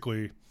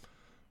basically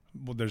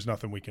well, there's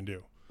nothing we can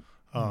do.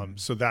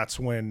 So that's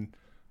when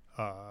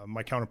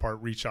my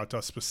counterpart reached out to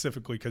us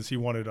specifically because he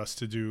wanted us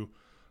to do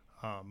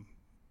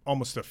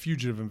almost a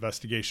fugitive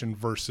investigation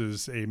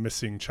versus a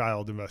missing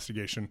child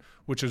investigation,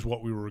 which is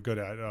what we were good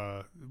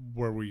at,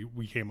 where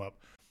we came up.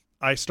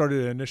 I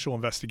started an initial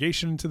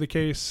investigation into the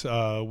case.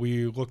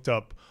 We looked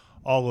up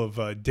all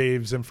of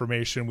Dave's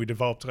information. We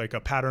developed like a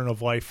pattern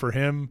of life for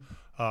him,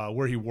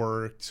 where he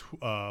worked,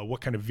 what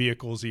kind of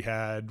vehicles he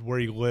had, where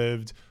he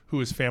lived, who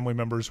his family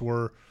members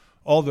were,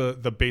 all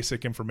the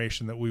basic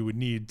information that we would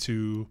need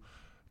to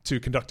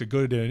conduct a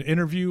good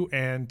interview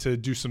and to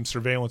do some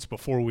surveillance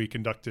before we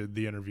conducted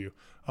the interview,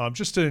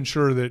 just to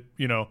ensure that,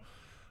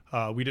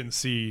 we didn't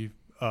see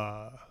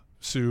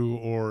Sue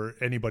or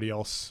anybody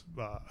else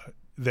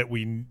that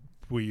we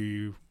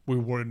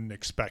wouldn't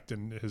expect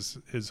in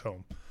his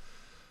home.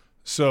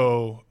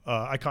 So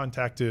I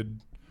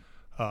contacted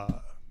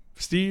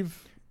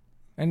Steve.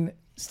 And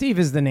Steve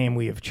is the name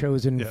we have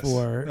chosen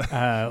for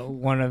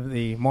one of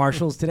the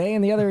marshals today,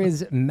 and the other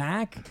is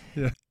Mac.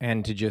 Yeah.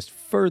 And to just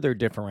further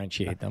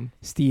differentiate them,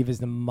 Steve is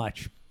the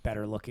much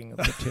better looking of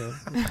the two.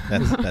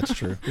 That's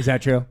true. Is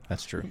that true?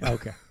 That's true.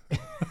 Okay.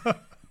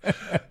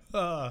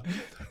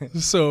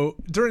 So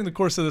during the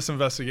course of this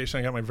investigation,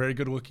 I got my very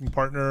good looking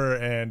partner,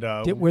 and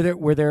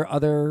were there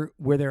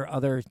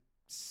other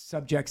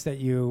subjects that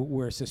you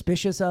were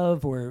suspicious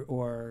of,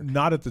 or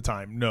not at the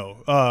time?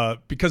 No,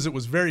 because it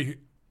was very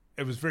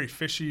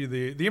fishy.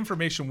 The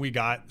information we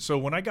got. So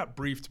when I got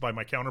briefed by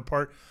my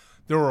counterpart,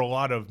 there were a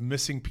lot of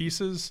missing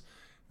pieces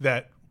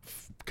that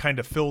kind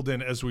of filled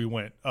in as we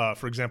went.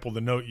 For example,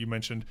 the note you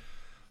mentioned.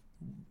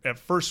 At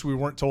first, we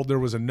weren't told there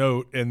was a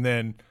note, and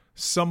then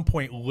some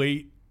point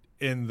late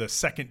in the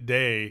second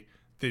day,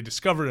 they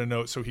discovered a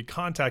note. So he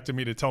contacted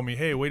me to tell me,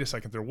 "Hey, wait a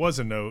second, there was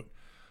a note."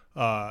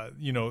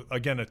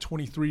 Again, a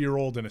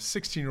 23-year-old and a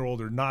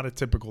 16-year-old are not a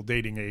typical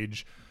dating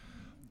age,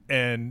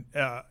 and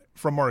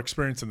from our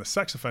experience in the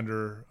sex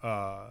offender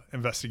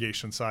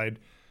investigation side,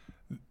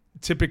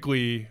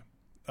 typically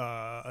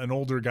an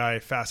older guy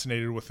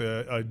fascinated with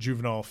a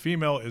juvenile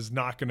female is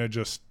not going to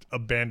just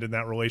abandon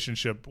that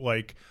relationship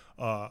like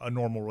a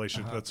normal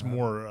relationship that's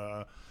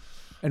more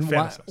and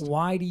fantasized.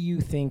 Why do you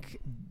think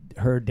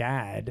her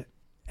dad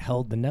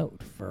held the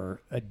note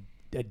for a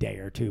day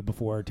or two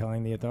before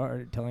telling the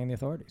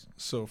authorities?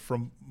 So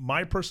from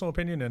my personal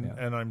opinion,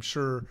 and I'm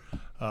sure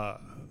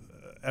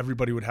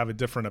everybody would have a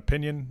different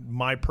opinion.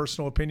 My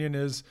personal opinion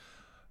is,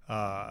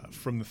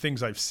 from the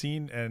things I've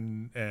seen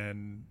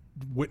and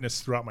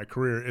witnessed throughout my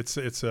career,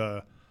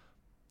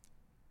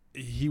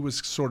 he was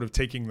sort of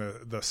taking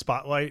the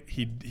spotlight.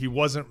 He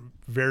wasn't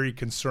very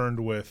concerned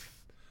with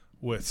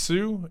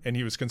Sue, and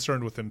he was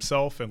concerned with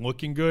himself and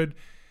looking good,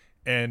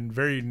 and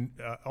very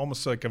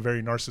almost like a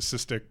very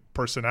narcissistic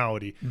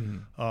personality.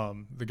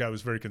 Mm-hmm. The guy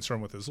was very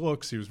concerned with his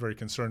looks. He was very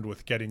concerned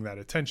with getting that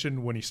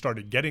attention. When he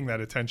started getting that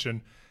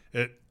attention,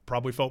 it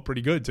probably felt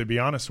pretty good, to be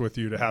honest with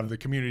you, to have the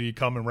community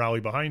come and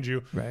rally behind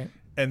you. Right.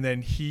 And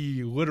then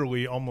he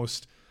literally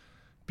almost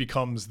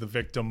becomes the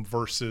victim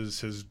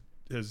versus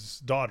his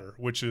daughter,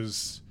 which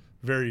is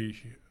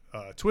very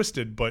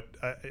twisted, but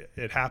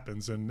it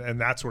happens. And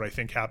that's what I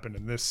think happened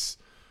in this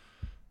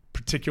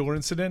particular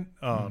incident.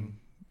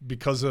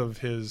 Because of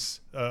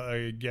his,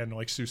 again,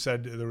 like Sue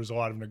said, there was a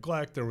lot of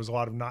neglect. There was a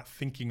lot of not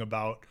thinking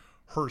about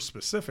her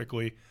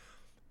specifically.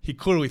 He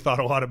clearly thought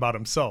a lot about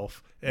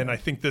himself. And I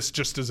think this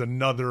just is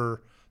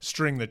another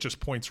string that just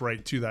points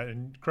right to that.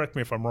 And correct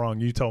me if I'm wrong.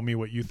 You tell me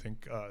what you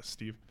think,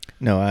 Steve.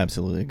 No, I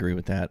absolutely agree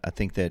with that. I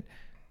think that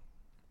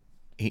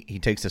he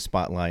takes the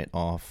spotlight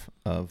off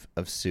of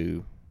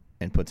Sue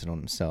and puts it on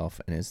himself,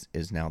 and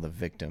is now the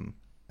victim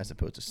as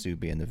opposed to Sue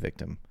being the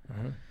victim.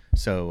 Mm-hmm.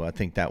 So I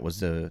think that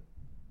was the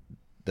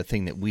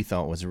thing that we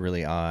thought was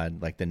really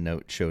odd. Like, the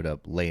note showed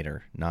up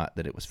later, not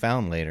that it was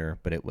found later,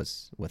 but it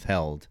was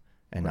withheld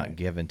and not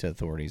given to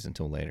authorities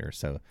until later.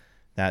 So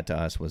that to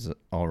us was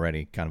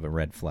already kind of a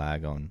red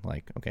flag on,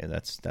 like, okay,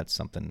 that's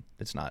something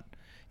that's not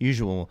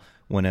usual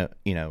when a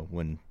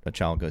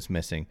child goes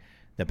missing.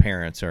 The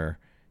parents are,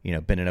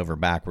 bending over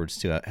backwards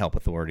to help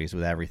authorities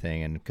with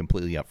everything, and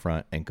completely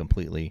upfront and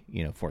completely,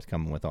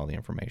 forthcoming with all the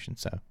information.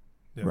 So,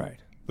 yeah. Right.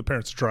 The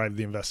parents drive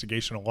the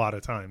investigation a lot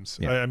of times.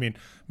 Yeah. I mean,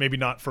 maybe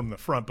not from the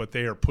front, but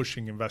they are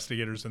pushing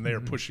investigators, and they are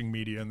pushing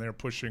media, and they're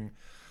pushing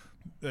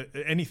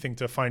anything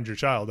to find your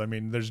child. I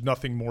mean, there's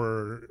nothing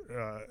more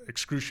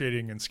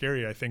excruciating and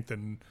scary, I think,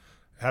 than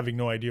having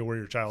no idea where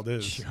your child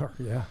is. Sure,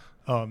 yeah.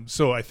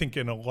 So I think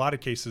in a lot of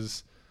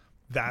cases,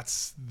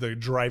 that's the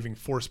driving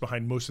force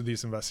behind most of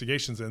these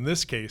investigations. In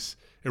this case,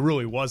 it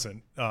really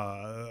wasn't.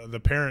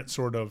 The parent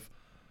sort of,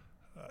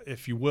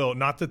 if you will,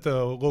 not that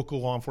the local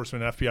law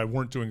enforcement and FBI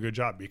weren't doing a good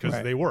job,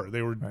 because they were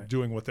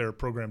doing what they're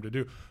programmed to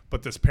do.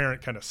 But this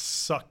parent kind of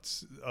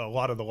sucked a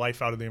lot of the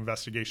life out of the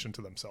investigation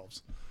to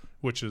themselves,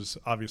 which is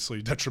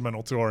obviously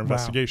detrimental to our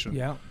investigation.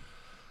 Yeah.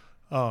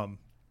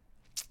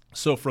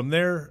 So from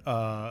there,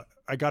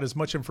 I got as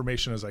much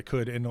information as I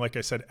could. And like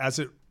I said, as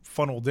it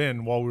funneled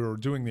in while we were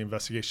doing the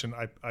investigation,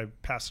 I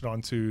passed it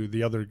on to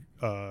the other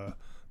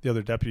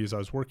deputies I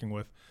was working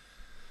with.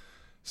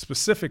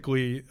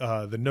 specifically,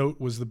 the note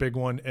was the big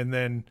one. And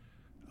then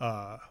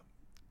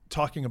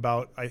talking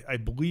about, I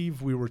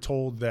believe we were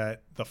told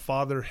that the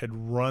father had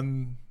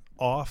run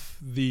off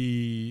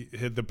the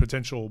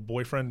potential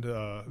boyfriend,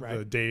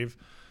 Right. Dave.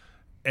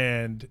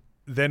 And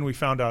then we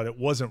found out it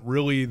wasn't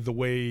really the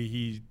way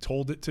he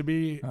told it to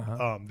be.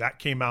 That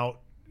came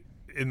out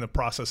in the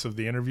process of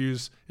the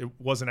interviews. It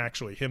wasn't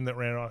actually him that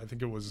ran off. I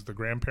think it was the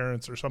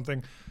grandparents or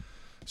something.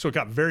 So it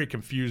got very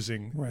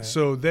confusing. Right.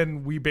 So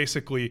then we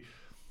basically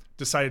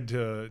decided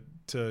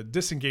to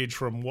disengage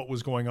from what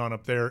was going on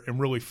up there and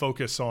really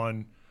focus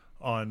on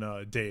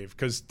Dave,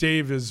 because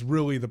Dave is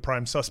really the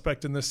prime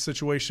suspect in this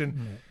situation.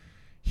 Mm-hmm.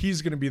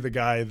 He's going to be the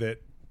guy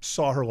that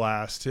saw her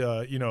last.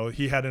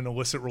 He had an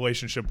illicit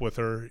relationship with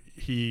her.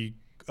 He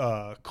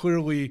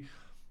clearly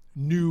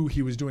knew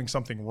he was doing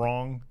something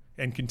wrong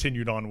and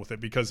continued on with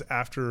it, because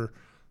after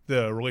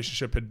the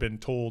relationship had been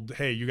told,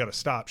 hey, you got to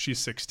stop, she's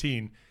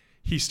 16,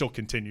 he still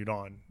continued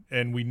on.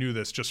 And we knew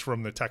this just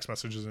from the text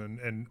messages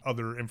and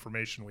other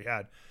information we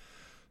had.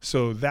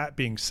 So that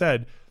being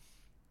said,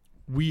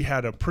 we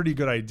had a pretty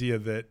good idea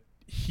that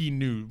he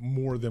knew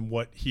more than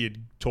what he had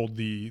told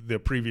the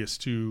previous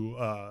two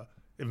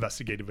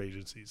investigative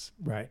agencies.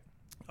 Right.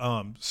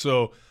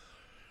 So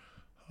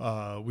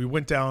we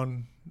went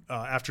down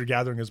after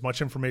gathering as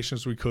much information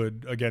as we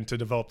could, again, to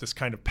develop this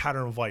kind of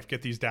pattern of life,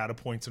 get these data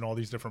points in all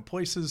these different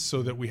places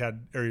so that we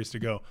had areas to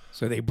go.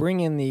 So they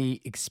bring in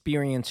the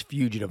experienced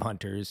fugitive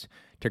hunters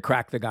to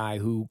crack the guy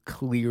who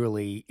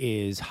clearly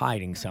is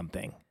hiding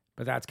something.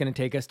 But that's going to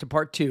take us to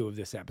part 2 of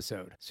this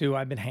episode. Sue,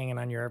 I've been hanging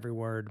on your every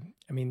word.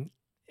 I mean,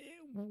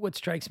 what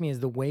strikes me is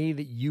the way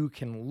that you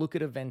can look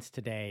at events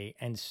today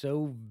and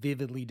so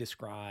vividly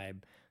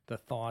describe the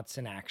thoughts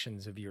and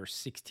actions of your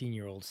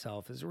 16-year-old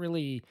self is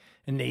really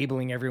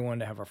enabling everyone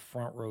to have a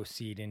front row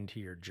seat into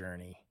your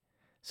journey.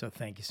 So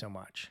thank you so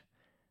much.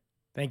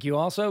 Thank you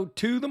also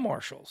to the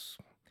Marshals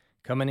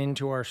coming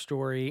into our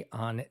story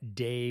on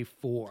day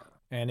 4.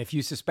 And if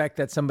you suspect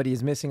that somebody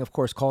is missing, of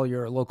course, call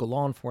your local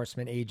law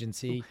enforcement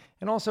agency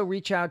and also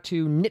reach out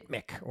to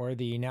NCMEC, or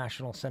the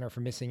National Center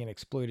for Missing and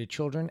Exploited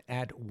Children,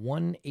 at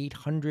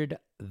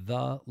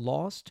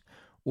 1-800-THE-LOST,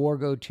 or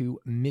go to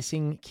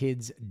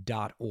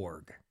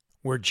missingkids.org.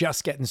 We're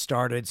just getting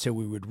started, so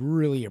we would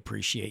really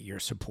appreciate your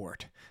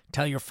support.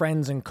 Tell your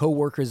friends and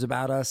coworkers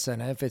about us,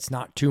 and if it's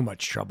not too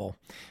much trouble,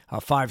 a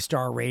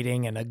 5-star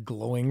rating and a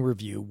glowing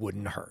review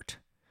wouldn't hurt.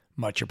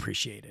 Much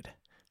appreciated.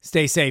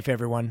 Stay safe,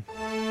 everyone.